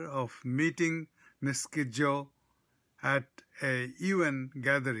pleasure of meeting Miss Kidjo at a UN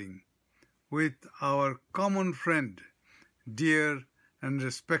gathering with our common friend, dear and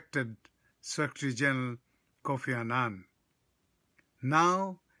respected Secretary General Kofi Annan.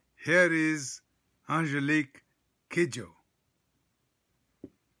 Now, here is Angélique Kidjo.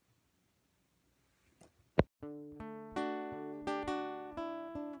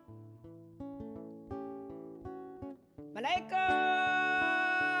 Malaika,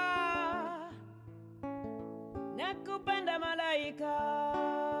 nakupenda malaika.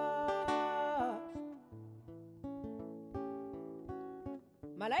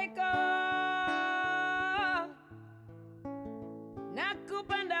 Malaika,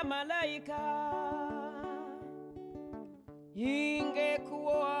 nakupenda malaika.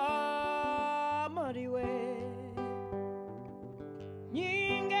 Ingekuwa mariwe.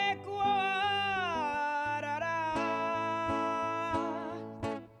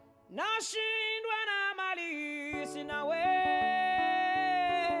 Nashindwa na mali sina we,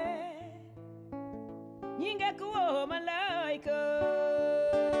 ningekuwa malaika.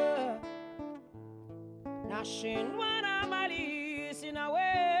 Nashindwa na mali sina we,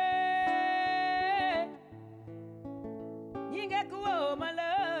 ningekuwa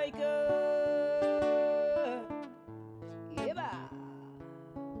malaika. Eva,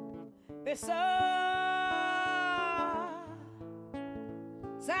 pesa.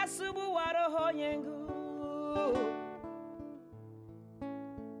 Sasubu waroho nyengu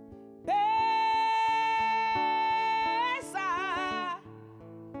pesa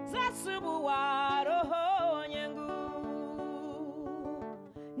sasubu waroho nyengu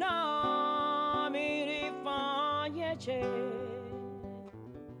na mirifanyeche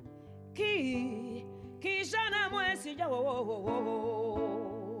kijana mwesi jawo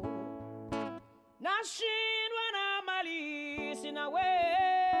nashindwa na mali sina we.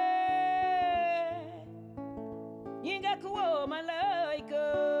 Ingekuwa malaika.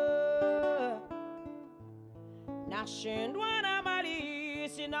 Nashindwa na mali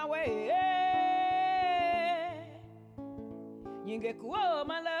sina we. Ingekuwa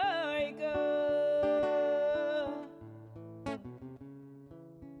malaika.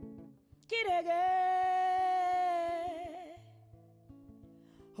 Kirege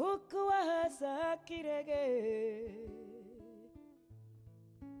hukuwaza kirege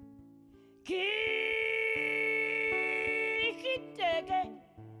kitege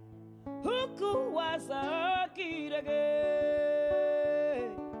hukuwaza kirege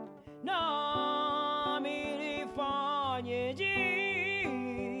na mirifanyeji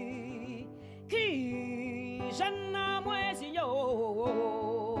kijana mwezi yo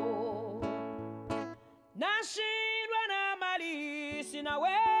nashindwa na mali sina we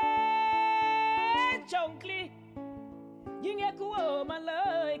chonkli ingekuwa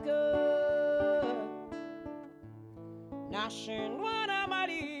malaika. Nashindwa na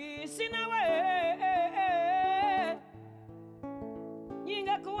mali sina we,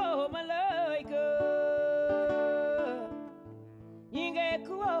 ingekuwa malaika.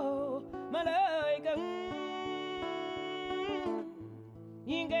 Ingekuwa malaika.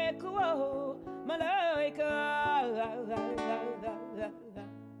 Ingekuwa malaika.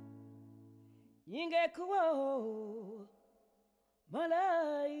 Ingekuwa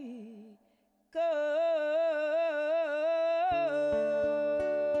malaika.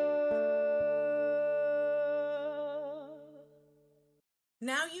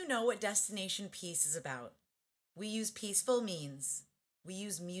 Now you know what Destination Peace is about. We use peaceful means. We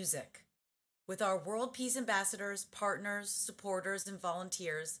use music. With our World Peace Ambassadors, partners, supporters, and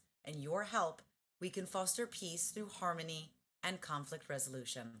volunteers, and your help, we can foster peace through harmony and conflict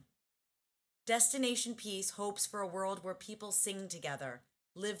resolution. Destination Peace hopes for a world where people sing together,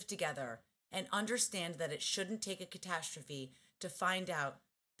 live together, and understand that it shouldn't take a catastrophe to find out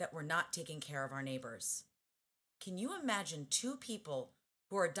that we're not taking care of our neighbors. Can you imagine two people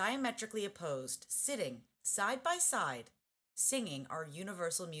who are diametrically opposed sitting side by side, singing our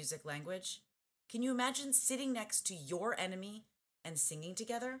universal music language? Can you imagine sitting next to your enemy and singing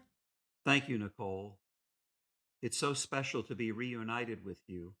together? Thank you, Nicole. It's so special to be reunited with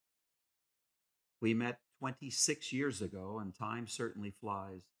you. We met 26 years ago, and time certainly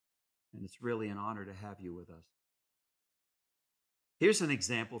flies, and it's really an honor to have you with us. Here's an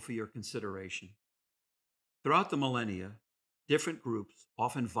example for your consideration. Throughout the millennia, different groups,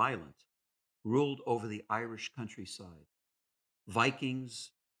 often violent, ruled over the Irish countryside.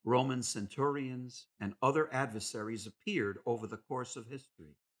 Vikings, Roman centurions, and other adversaries appeared over the course of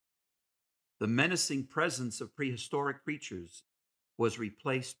history. The menacing presence of prehistoric creatures was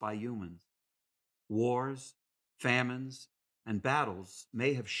replaced by humans. Wars, famines, and battles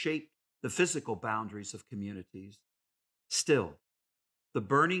may have shaped the physical boundaries of communities. Still, the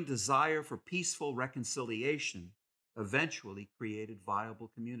burning desire for peaceful reconciliation eventually created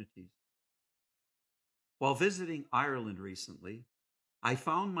viable communities. While visiting Ireland recently, I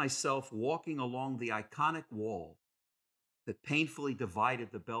found myself walking along the iconic wall that painfully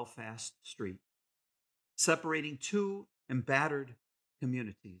divided the Belfast street, separating two embattled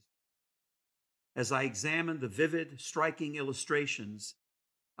communities. As I examined the vivid, striking illustrations,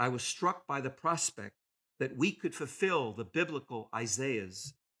 I was struck by the prospect that we could fulfill the biblical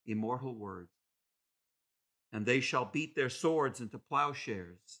Isaiah's immortal words. And they shall beat their swords into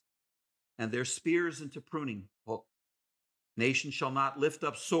plowshares, and their spears into pruning hooks. Nation shall not lift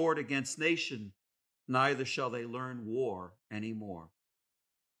up sword against nation, neither shall they learn war anymore.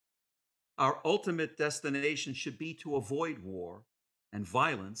 Our ultimate destination should be to avoid war and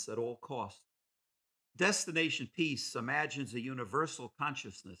violence at all costs. Destination Peace imagines a universal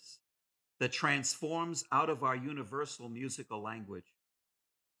consciousness that transforms out of our universal musical language.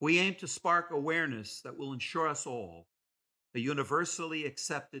 We aim to spark awareness that will ensure us all a universally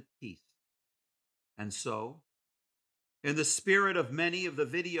accepted peace. And so, in the spirit of many of the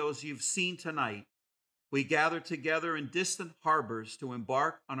videos you've seen tonight, we gather together in distant harbors to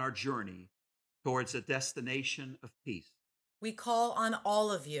embark on our journey towards a destination of peace. We call on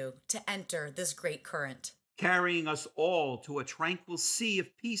all of you to enter this great current, carrying us all to a tranquil sea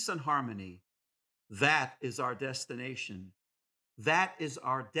of peace and harmony. That is our destination. That is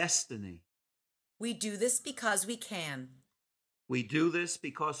our destiny. We do this because we can. We do this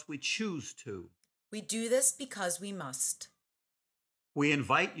because we choose to. We do this because we must. We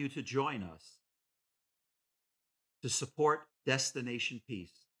invite you to join us to support Destination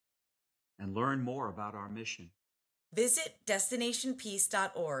Peace and learn more about our mission. Visit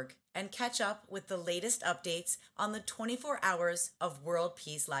destinationpeace.org and catch up with the latest updates on the 24 hours of World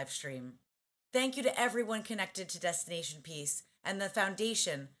Peace livestream. Thank you to everyone connected to Destination Peace and the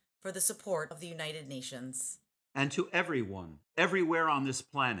Foundation for the support of the United Nations. And to everyone, everywhere on this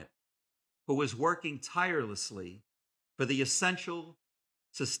planet, who is working tirelessly for the essential,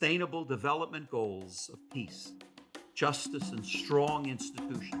 sustainable development goals of peace, justice, and strong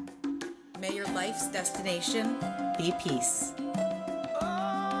institutions. May your life's destination be peace.